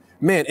to,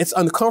 man, it's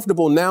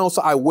uncomfortable now,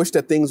 so I wish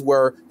that things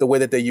were the way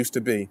that they used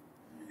to be.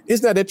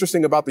 Isn't that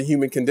interesting about the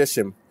human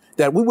condition?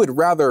 That we would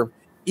rather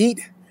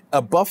eat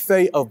a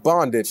buffet of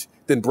bondage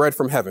than bread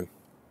from heaven.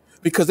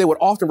 Because they would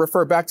often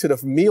refer back to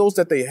the meals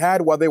that they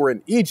had while they were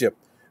in Egypt.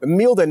 a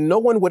meal that no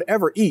one would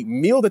ever eat,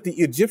 meal that the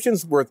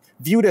Egyptians were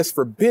viewed as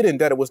forbidden,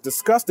 that it was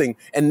disgusting.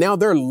 And now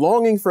they're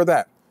longing for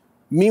that.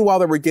 Meanwhile,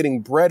 they were getting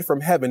bread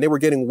from heaven. They were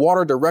getting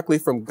water directly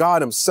from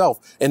God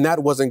himself. And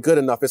that wasn't good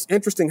enough. It's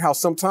interesting how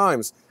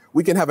sometimes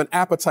we can have an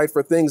appetite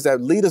for things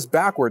that lead us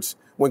backwards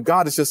when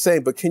God is just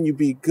saying, but can you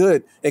be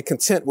good and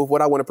content with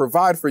what I want to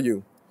provide for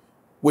you?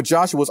 What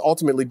Joshua was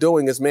ultimately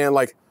doing is, man,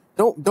 like,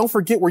 don't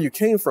forget where you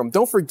came from.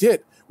 Don't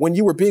forget when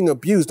you were being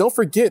abused. Don't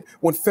forget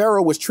when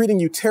Pharaoh was treating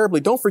you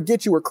terribly. Don't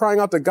forget you were crying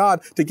out to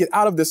God to get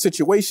out of this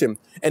situation.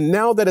 And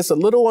now that it's a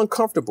little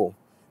uncomfortable,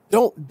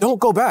 don't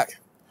go back.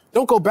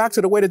 Don't go back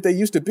to the way that they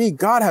used to be.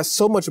 God has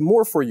so much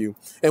more for you.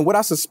 And what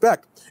I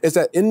suspect is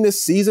that in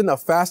this season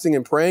of fasting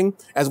and praying,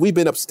 as we've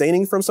been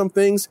abstaining from some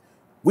things,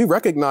 we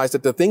recognize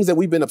that the things that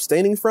we've been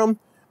abstaining from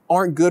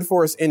aren't good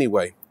for us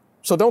anyway.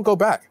 So don't go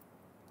back.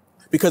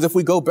 Because if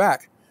we go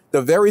back,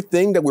 the very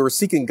thing that we were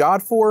seeking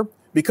God for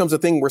becomes a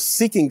thing we're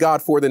seeking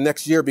God for the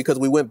next year because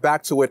we went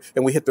back to it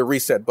and we hit the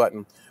reset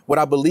button. What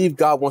I believe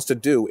God wants to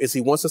do is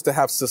he wants us to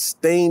have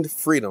sustained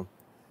freedom.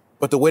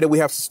 But the way that we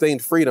have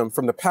sustained freedom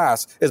from the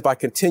past is by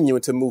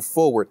continuing to move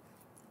forward.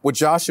 What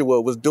Joshua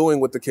was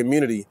doing with the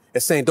community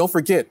is saying, don't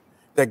forget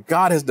that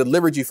God has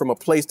delivered you from a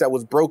place that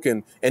was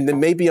broken and that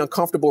may be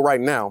uncomfortable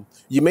right now.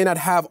 You may not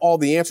have all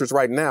the answers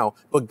right now,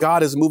 but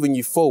God is moving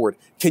you forward.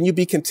 Can you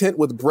be content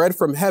with bread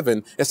from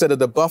heaven instead of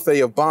the buffet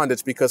of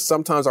bondage? Because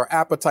sometimes our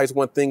appetites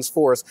want things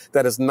for us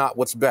that is not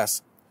what's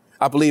best.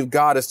 I believe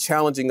God is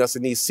challenging us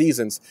in these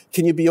seasons.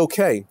 Can you be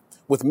okay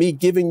with me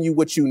giving you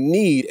what you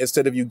need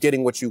instead of you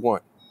getting what you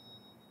want?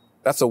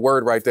 That's a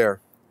word right there.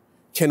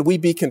 Can we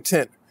be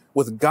content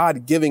with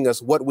God giving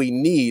us what we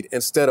need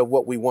instead of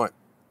what we want?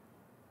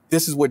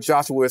 This is what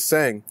Joshua is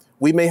saying.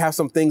 We may have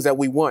some things that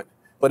we want,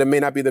 but it may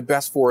not be the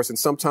best for us. And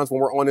sometimes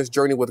when we're on this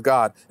journey with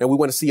God and we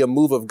want to see a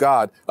move of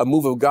God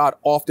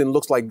often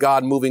looks like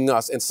God moving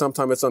us. And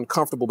sometimes it's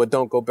uncomfortable, but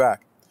don't go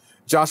back.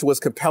 Joshua is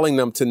compelling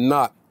them to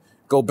not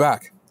go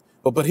back.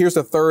 But here's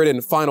the third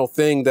and final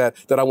thing that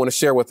I want to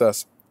share with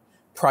us.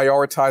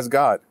 Prioritize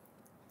God.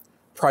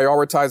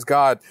 Prioritize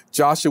God.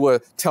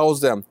 Joshua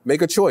tells them,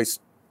 make a choice.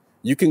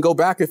 You can go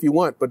back if you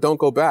want, but don't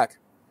go back.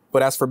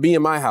 But as for me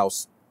and my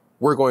house,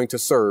 we're going to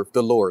serve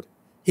the Lord.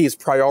 He's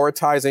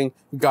prioritizing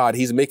God.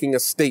 He's making a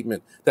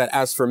statement that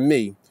as for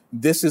me,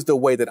 this is the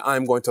way that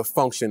I'm going to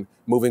function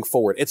moving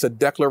forward. It's a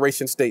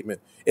declaration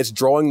statement. It's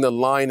drawing the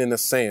line in the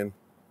sand.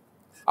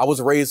 I was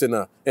raised in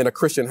a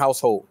Christian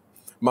household.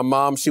 My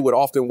mom, she would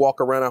often walk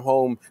around at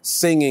home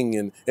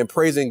singing and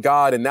praising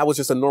God. And that was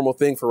just a normal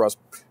thing for us.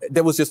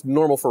 That was just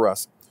normal for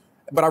us.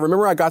 But I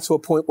remember I got to a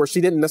point where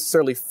she didn't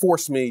necessarily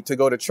force me to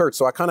go to church.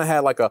 So I kind of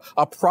had like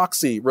a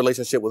proxy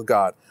relationship with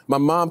God. My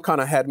mom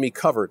kind of had me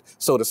covered,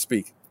 so to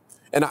speak.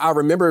 And I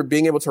remember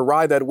being able to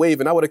ride that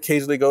wave, and I would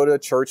occasionally go to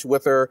church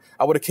with her.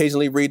 I would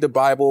occasionally read the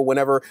Bible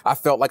whenever I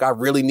felt like I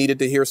really needed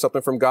to hear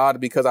something from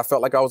God because I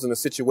felt like I was in a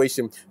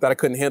situation that I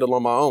couldn't handle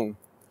on my own.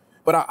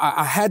 But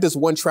I had this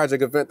one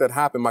tragic event that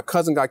happened. My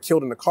cousin got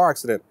killed in a car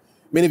accident.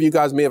 Many of you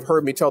guys may have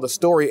heard me tell the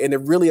story, and it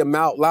really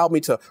allowed me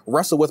to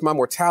wrestle with my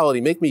mortality,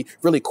 make me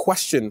really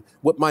question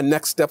what my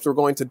next steps were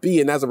going to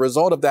be. And as a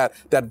result of that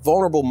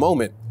vulnerable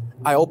moment,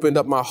 I opened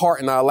up my heart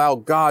and I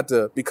allowed God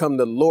to become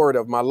the Lord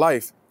of my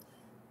life.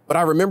 But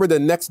I remember the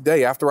next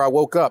day after I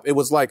woke up, it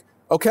was like,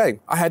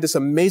 okay, I had this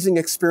amazing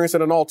experience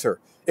at an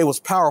altar. It was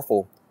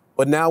powerful.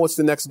 But now it's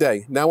the next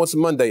day. Now it's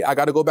Monday. I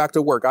got to go back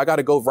to work. I got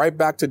to go right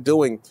back to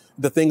doing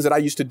the things that I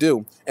used to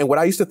do. And what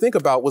I used to think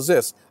about was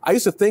this. I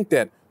used to think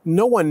that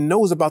no one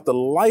knows about the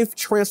life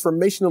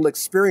transformational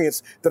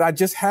experience that I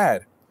just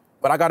had.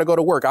 But I got to go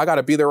to work. I got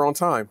to be there on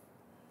time.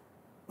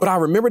 But I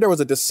remember there was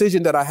a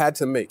decision that I had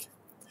to make.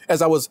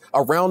 As I was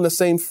around the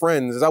same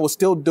friends, as I was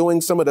still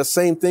doing some of the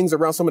same things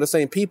around some of the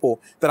same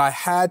people, that I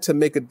had to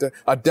make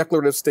a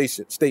declarative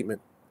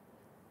statement.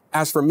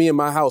 As for me and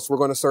my house, we're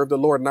going to serve the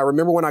Lord. And I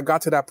remember when I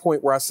got to that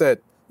point where I said,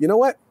 you know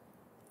what?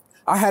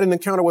 I had an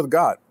encounter with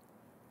God.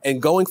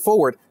 And going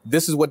forward,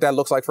 this is what that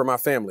looks like for my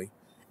family.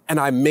 And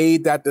I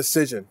made that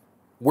decision.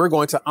 We're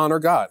going to honor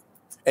God.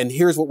 And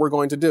here's what we're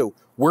going to do.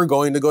 We're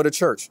going to go to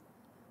church.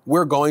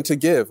 We're going to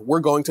give. We're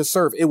going to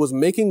serve. It was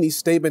making these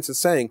statements and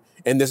saying,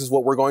 and this is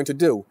what we're going to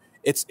do.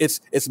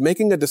 It's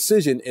making a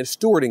decision and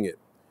stewarding it.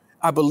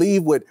 I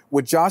believe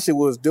what Joshua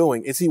was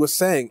doing is he was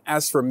saying,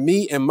 as for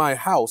me and my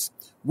house,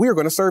 we're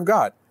going to serve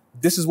God.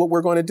 This is what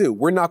we're going to do.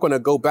 We're not going to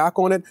go back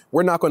on it.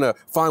 We're not going to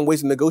find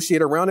ways to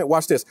negotiate around it.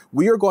 Watch this.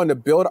 We are going to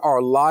build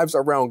our lives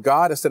around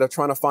God instead of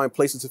trying to find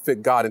places to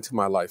fit God into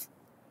my life.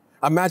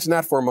 Imagine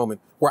that for a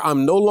moment, where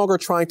I'm no longer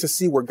trying to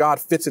see where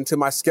God fits into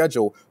my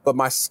schedule, but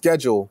my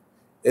schedule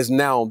is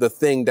now the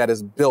thing that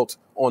is built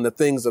on the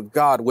things of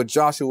God. What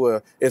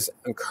Joshua is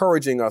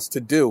encouraging us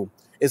to do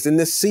is in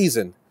this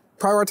season,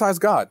 prioritize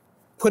God,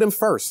 put him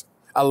first.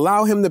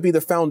 Allow him to be the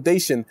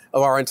foundation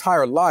of our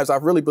entire lives. I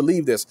really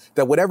believe this,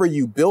 that whatever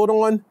you build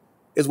on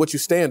is what you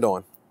stand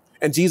on.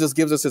 And Jesus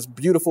gives us this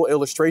beautiful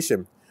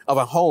illustration of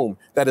a home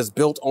that is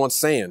built on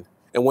sand.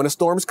 And when the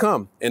storms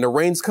come and the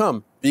rains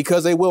come,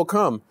 because they will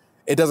come,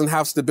 it doesn't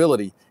have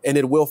stability and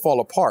it will fall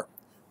apart.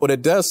 But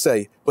it does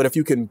say, but if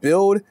you can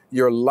build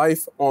your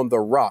life on the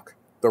rock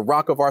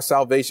of our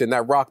salvation,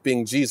 that rock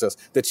being Jesus,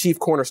 the chief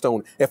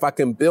cornerstone, if I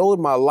can build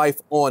my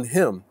life on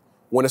him,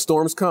 when the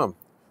storms come,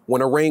 when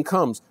the rain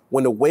comes,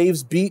 when the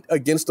waves beat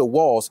against the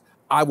walls,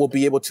 I will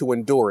be able to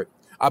endure it.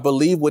 I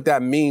believe what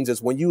that means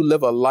is when you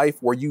live a life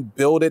where you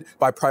build it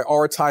by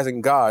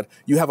prioritizing God,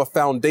 you have a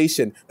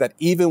foundation that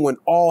even when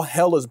all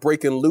hell is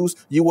breaking loose,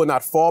 you will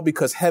not fall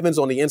because heaven's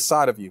on the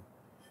inside of you.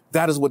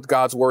 That is what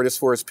God's word is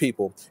for his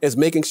people, is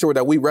making sure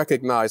that we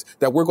recognize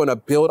that we're going to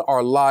build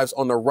our lives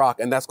on the rock.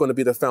 And that's going to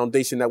be the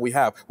foundation that we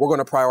have. We're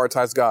going to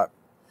prioritize God.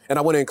 And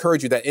I want to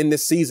encourage you that in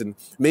this season,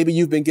 maybe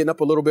you've been getting up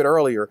a little bit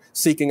earlier,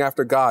 seeking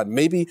after God.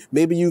 Maybe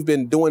you've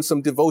been doing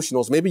some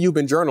devotionals. Maybe you've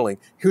been journaling.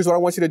 Here's what I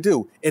want you to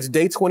do. It's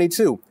day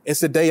 22.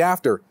 It's the day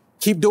after.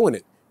 Keep doing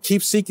it.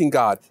 Keep seeking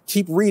God.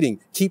 Keep reading.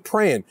 Keep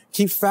praying.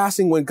 Keep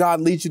fasting when God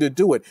leads you to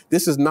do it.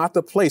 This is not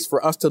the place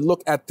for us to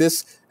look at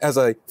this as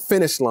a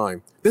finish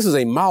line. This is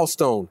a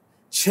milestone.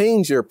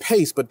 Change your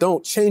pace, but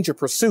don't change your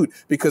pursuit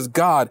because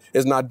God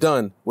is not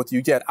done with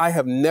you yet. I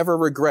have never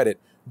regretted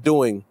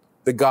doing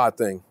the God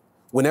thing.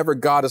 Whenever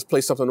God has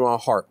placed something in my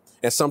heart,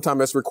 and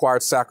sometimes it's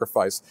required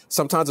sacrifice.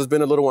 Sometimes it's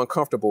been a little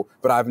uncomfortable,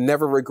 but I've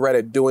never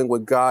regretted doing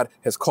what God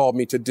has called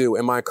me to do.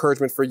 And my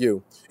encouragement for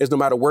you is no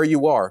matter where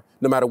you are,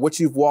 no matter what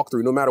you've walked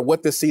through, no matter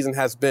what this season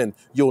has been,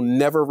 you'll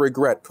never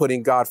regret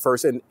putting God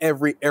first in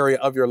every area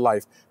of your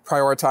life.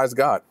 Prioritize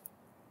God.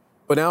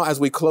 But now as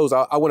we close,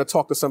 I want to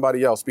talk to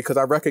somebody else because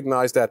I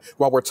recognize that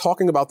while we're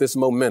talking about this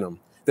momentum,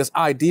 this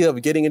idea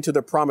of getting into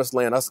the promised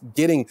land, us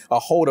getting a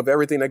hold of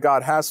everything that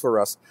God has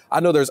for us. I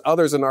know there's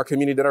others in our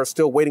community that are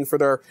still waiting for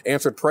their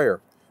answered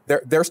prayer.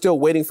 They're still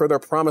waiting for their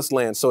promised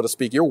land, so to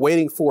speak. You're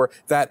waiting for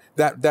that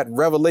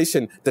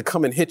revelation to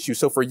come and hit you.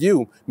 So for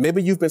you,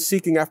 maybe you've been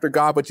seeking after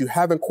God, but you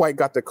haven't quite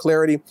got the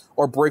clarity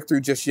or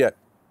breakthrough just yet.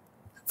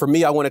 For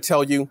me, I want to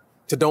tell you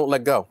to don't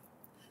let go.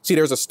 See,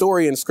 there's a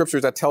story in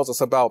scriptures that tells us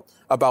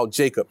about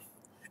Jacob.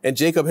 And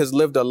Jacob has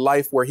lived a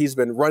life where he's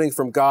been running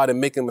from God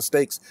and making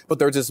mistakes. But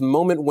there's this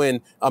moment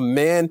when a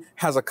man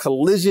has a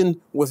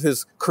collision with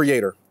his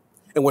creator.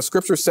 And what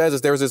scripture says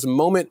is there's this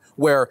moment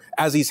where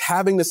as he's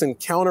having this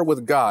encounter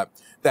with God,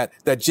 that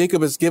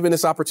Jacob is given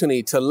this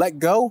opportunity to let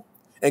go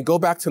and go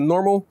back to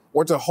normal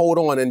or to hold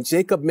on. And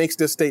Jacob makes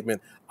this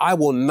statement, I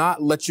will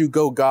not let you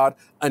go, God,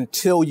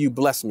 until you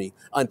bless me,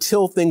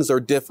 until things are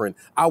different.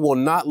 I will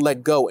not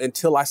let go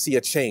until I see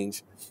a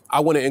change. I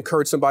want to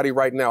encourage somebody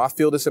right now. I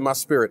feel this in my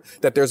spirit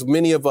that there's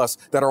many of us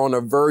that are on the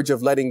verge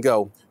of letting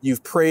go.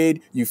 You've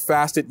prayed, you've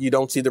fasted, you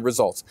don't see the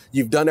results.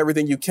 You've done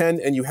everything you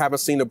can and you haven't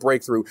seen a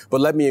breakthrough. But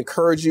let me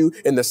encourage you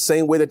in the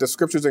same way that the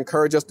scriptures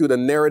encourage us through the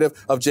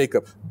narrative of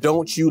Jacob.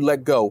 Don't you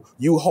let go.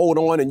 You hold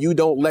on and you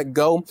don't let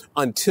go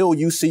until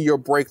you see your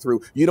breakthrough.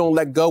 You don't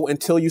let go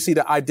until you see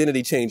the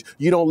identity change.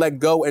 You don't let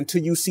go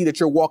until you see that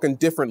you're walking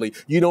differently.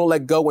 You don't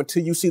let go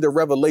until you see the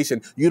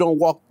revelation. You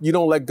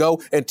don't let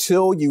go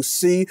until you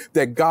see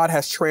that God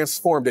has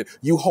transformed it.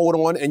 You hold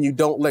on and you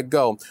don't let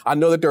go. I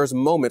know that there's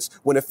moments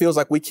when it feels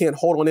like we can't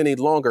hold on any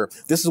longer.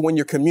 This is when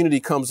your community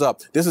comes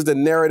up. This is the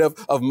narrative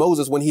of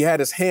Moses when he had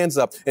his hands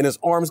up and his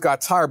arms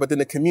got tired, but then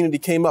the community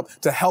came up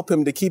to help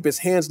him to keep his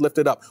hands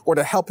lifted up or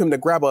to help him to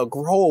grab a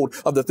hold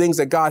of the things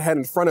that God had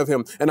in front of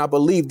him. And I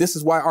believe this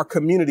is why our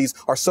communities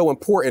are so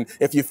important.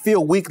 If you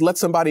feel weak, let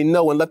somebody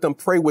know and let them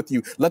pray with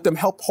you. Let them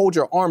help hold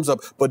your arms up,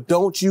 but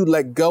don't you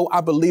let go.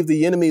 I believe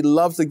the enemy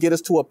loves to get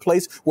us to a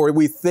place where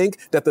we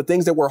think that the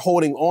things that we're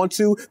holding on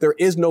to, there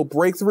is no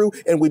breakthrough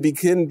and we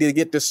begin to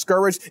get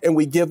discouraged and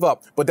we give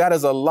up. But that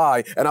is a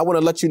lie. And I want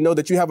to let you know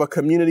that you have a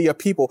community of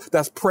people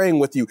that's praying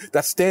with you,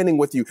 that's standing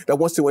with you, that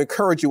wants to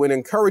encourage you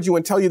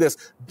and tell you this.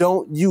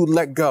 Don't you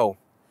let go.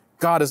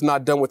 God is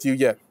not done with you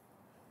yet.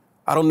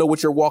 I don't know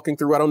what you're walking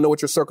through. I don't know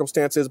what your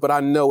circumstance is, but I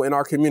know in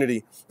our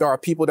community, there are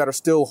people that are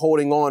still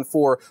holding on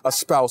for a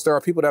spouse. There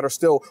are people that are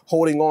still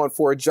holding on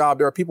for a job.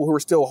 There are people who are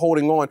still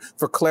holding on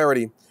for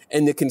clarity.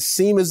 And it can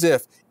seem as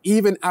if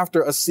even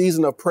after a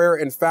season of prayer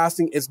and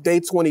fasting, it's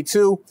day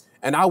 22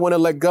 and I want to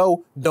let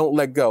go. Don't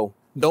let go.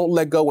 Don't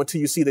let go until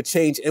you see the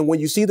change. And when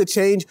you see the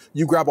change,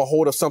 you grab a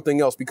hold of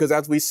something else, because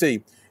as we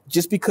see,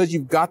 just because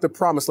you've got the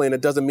promised land, it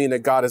doesn't mean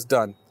that God is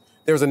done.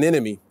 There's an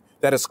enemy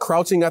that is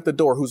crouching at the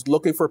door who's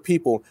looking for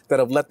people that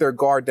have let their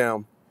guard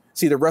down.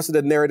 See, the rest of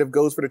the narrative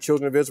goes for the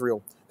children of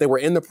Israel. They were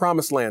in the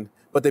promised land,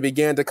 but they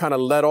began to kind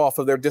of let off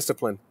of their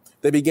discipline.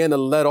 They began to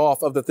let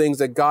off of the things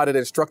that God had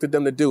instructed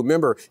them to do.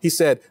 Remember, he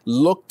said,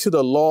 look to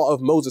the law of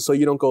Moses so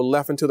you don't go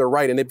left and to the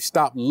right. And they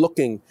stopped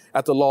looking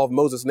at the law of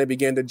Moses and they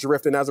began to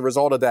drift. And as a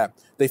result of that,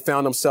 they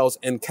found themselves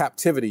in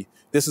captivity.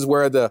 This is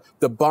where the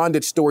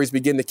bondage stories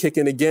begin to kick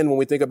in again when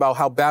we think about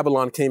how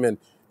Babylon came in.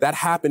 That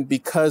happened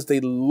because they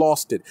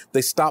lost it.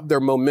 They stopped their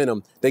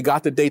momentum. They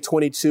got to day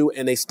 22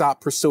 and they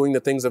stopped pursuing the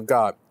things of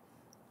God.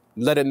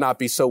 Let it not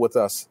be so with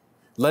us.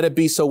 Let it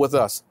be so with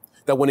us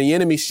that when the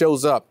enemy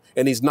shows up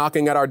and he's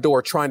knocking at our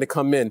door, trying to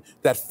come in,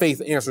 that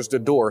faith answers the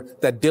door,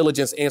 that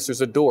diligence answers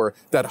the door,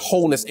 that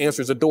wholeness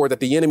answers the door, that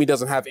the enemy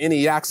doesn't have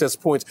any access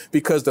points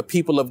because the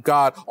people of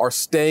God are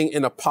staying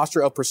in a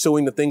posture of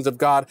pursuing the things of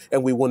God,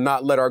 and we will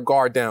not let our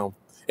guard down.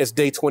 It's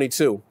day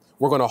 22.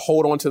 We're going to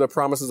hold on to the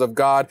promises of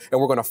God,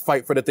 and we're going to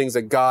fight for the things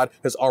that God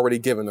has already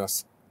given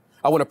us.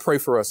 I want to pray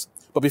for us.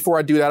 But before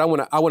I do that, I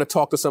want to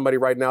talk to somebody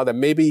right now that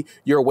maybe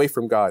you're away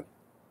from God.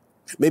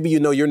 Maybe you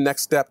know your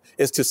next step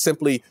is to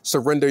simply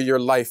surrender your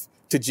life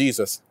to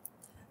Jesus.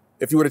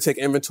 If you were to take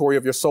inventory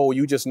of your soul,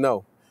 you just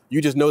know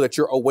that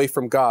you're away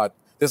from God.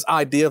 This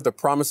idea of the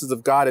promises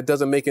of God, it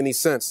doesn't make any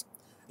sense.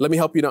 Let me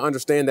help you to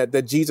understand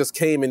that Jesus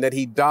came and that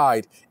he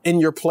died in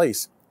your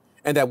place,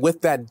 and that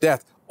with that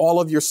death, all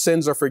of your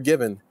sins are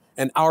forgiven.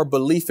 And our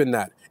belief in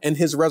that and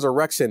his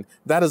resurrection,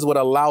 that is what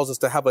allows us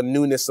to have a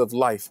newness of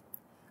life.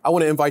 I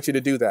want to invite you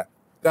to do that.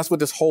 That's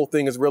what this whole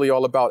thing is really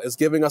all about, is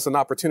giving us an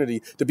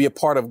opportunity to be a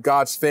part of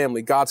God's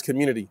family, God's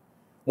community.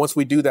 Once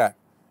we do that,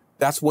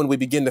 that's when we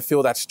begin to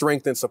feel that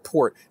strength and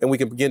support, and we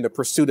can begin to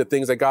pursue the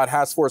things that God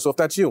has for us. So if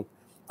that's you,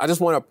 I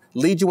just want to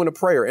lead you in a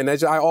prayer. And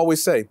as I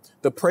always say,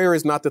 the prayer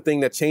is not the thing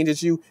that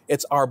changes you.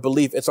 It's our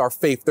belief. It's our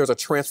faith. There's a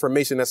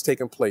transformation that's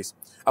taken place.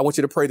 I want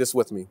you to pray this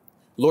with me.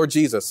 Lord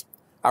Jesus,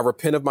 I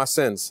repent of my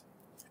sins,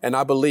 and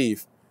I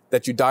believe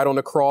that you died on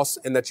the cross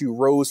and that you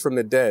rose from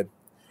the dead.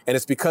 And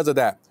it's because of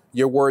that,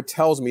 your word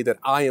tells me that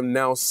I am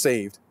now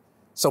saved.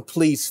 So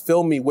please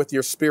fill me with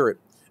your spirit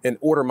and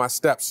order my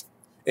steps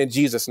in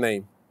Jesus'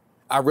 name.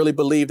 I really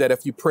believe that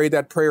if you pray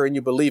that prayer and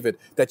you believe it,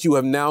 that you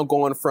have now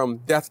gone from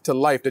death to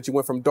life, that you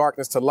went from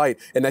darkness to light,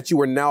 and that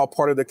you are now a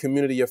part of the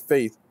community of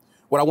faith.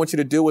 What I want you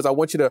to do is I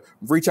want you to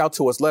reach out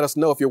to us. Let us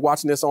know if you're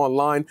watching this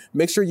online.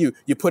 Make sure you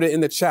put it in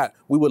the chat.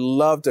 We would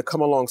love to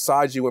come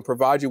alongside you and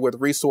provide you with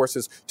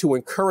resources to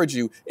encourage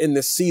you in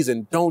this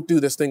season. Don't do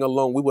this thing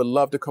alone. We would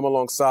love to come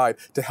alongside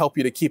to help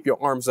you to keep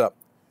your arms up.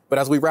 But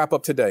as we wrap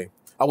up today,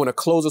 I want to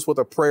close us with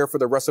a prayer for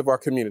the rest of our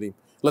community.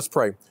 Let's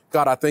pray.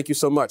 God, I thank you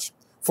so much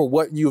for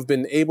what you've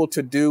been able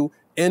to do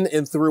in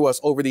and through us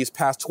over these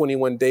past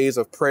 21 days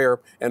of prayer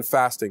and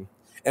fasting.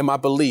 And my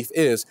belief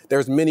is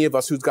there's many of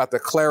us who's got the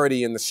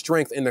clarity and the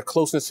strength and the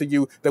closeness to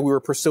you that we were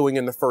pursuing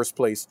in the first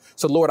place.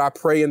 So Lord, I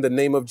pray in the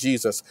name of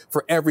Jesus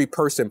for every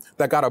person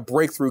that got a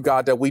breakthrough,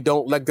 God, that we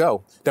don't let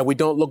go, that we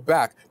don't look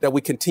back, that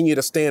we continue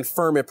to stand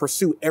firm and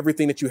pursue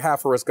everything that you have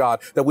for us, God,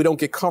 that we don't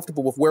get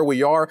comfortable with where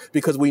we are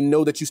because we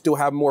know that you still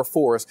have more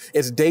for us.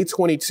 It's day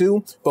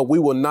 22, but we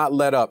will not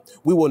let up.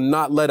 We will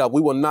not let up. We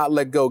will not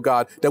let go,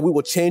 God, that we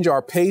will change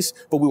our pace,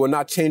 but we will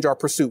not change our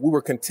pursuit. We will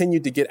continue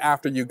to get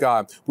after you,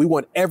 God. We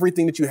want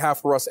everything that you have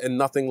for us and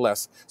nothing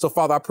less. So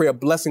Father, I pray a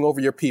blessing over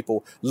your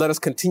people. Let us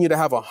continue to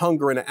have a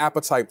hunger and an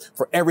appetite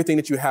for everything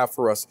that you have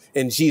for us.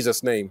 In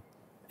Jesus' name,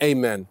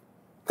 amen.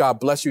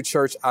 God bless you,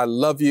 church. I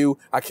love you.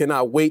 I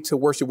cannot wait to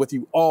worship with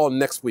you all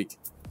next week.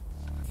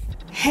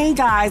 Hey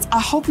guys,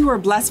 I hope you were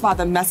blessed by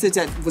the message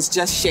that was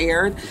just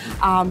shared.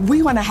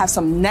 We want to have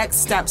some next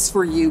steps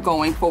for you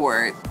going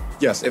forward.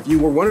 Yes, if you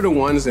were one of the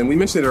ones, and we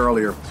mentioned it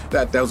earlier,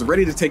 that was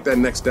ready to take that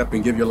next step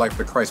and give your life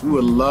to Christ, we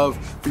would love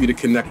for you to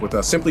connect with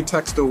us. Simply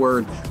text the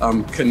word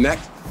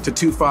connect to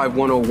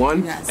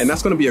 25101. Yes. And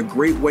that's going to be a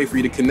great way for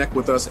you to connect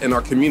with us in our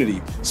community.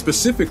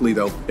 Specifically,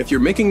 though, if you're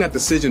making that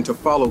decision to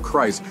follow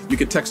Christ, you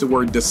can text the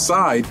word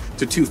decide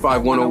to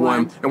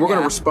 25101, and we're going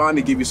to respond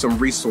to give you some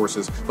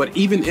resources. But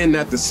even in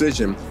that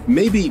decision,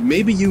 maybe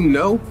you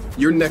know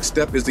your next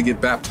step is to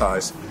get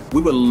baptized.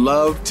 We would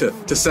love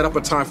to set up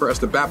a time for us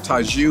to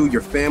baptize you,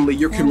 your family,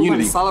 your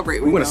community.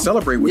 We want to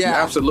celebrate with you,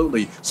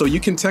 absolutely. So you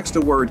can text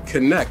the word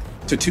connect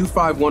to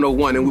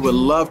 25101, and we would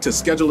love to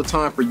schedule a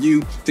time for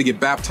you to get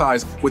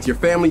baptized with your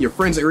family, your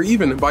friends, or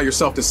even by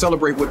yourself to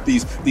celebrate with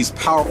these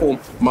powerful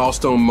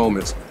milestone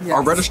moments. Yes.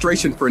 Our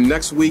registration for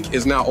next week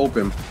is now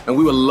open, and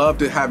we would love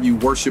to have you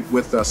worship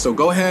with us. So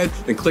go ahead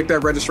and click that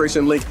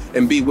registration link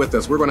and be with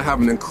us. We're going to have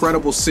an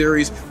incredible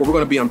series where we're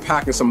going to be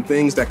unpacking some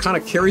things that kind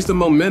of carries the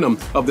momentum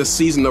of this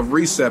season of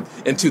reset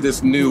into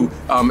this new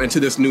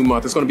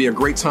month. It's going to be a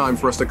great time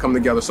for us to come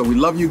together. So we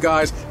love you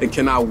guys and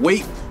cannot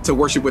wait to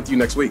worship with you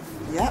next week.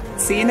 Yep.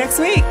 See you next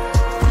week.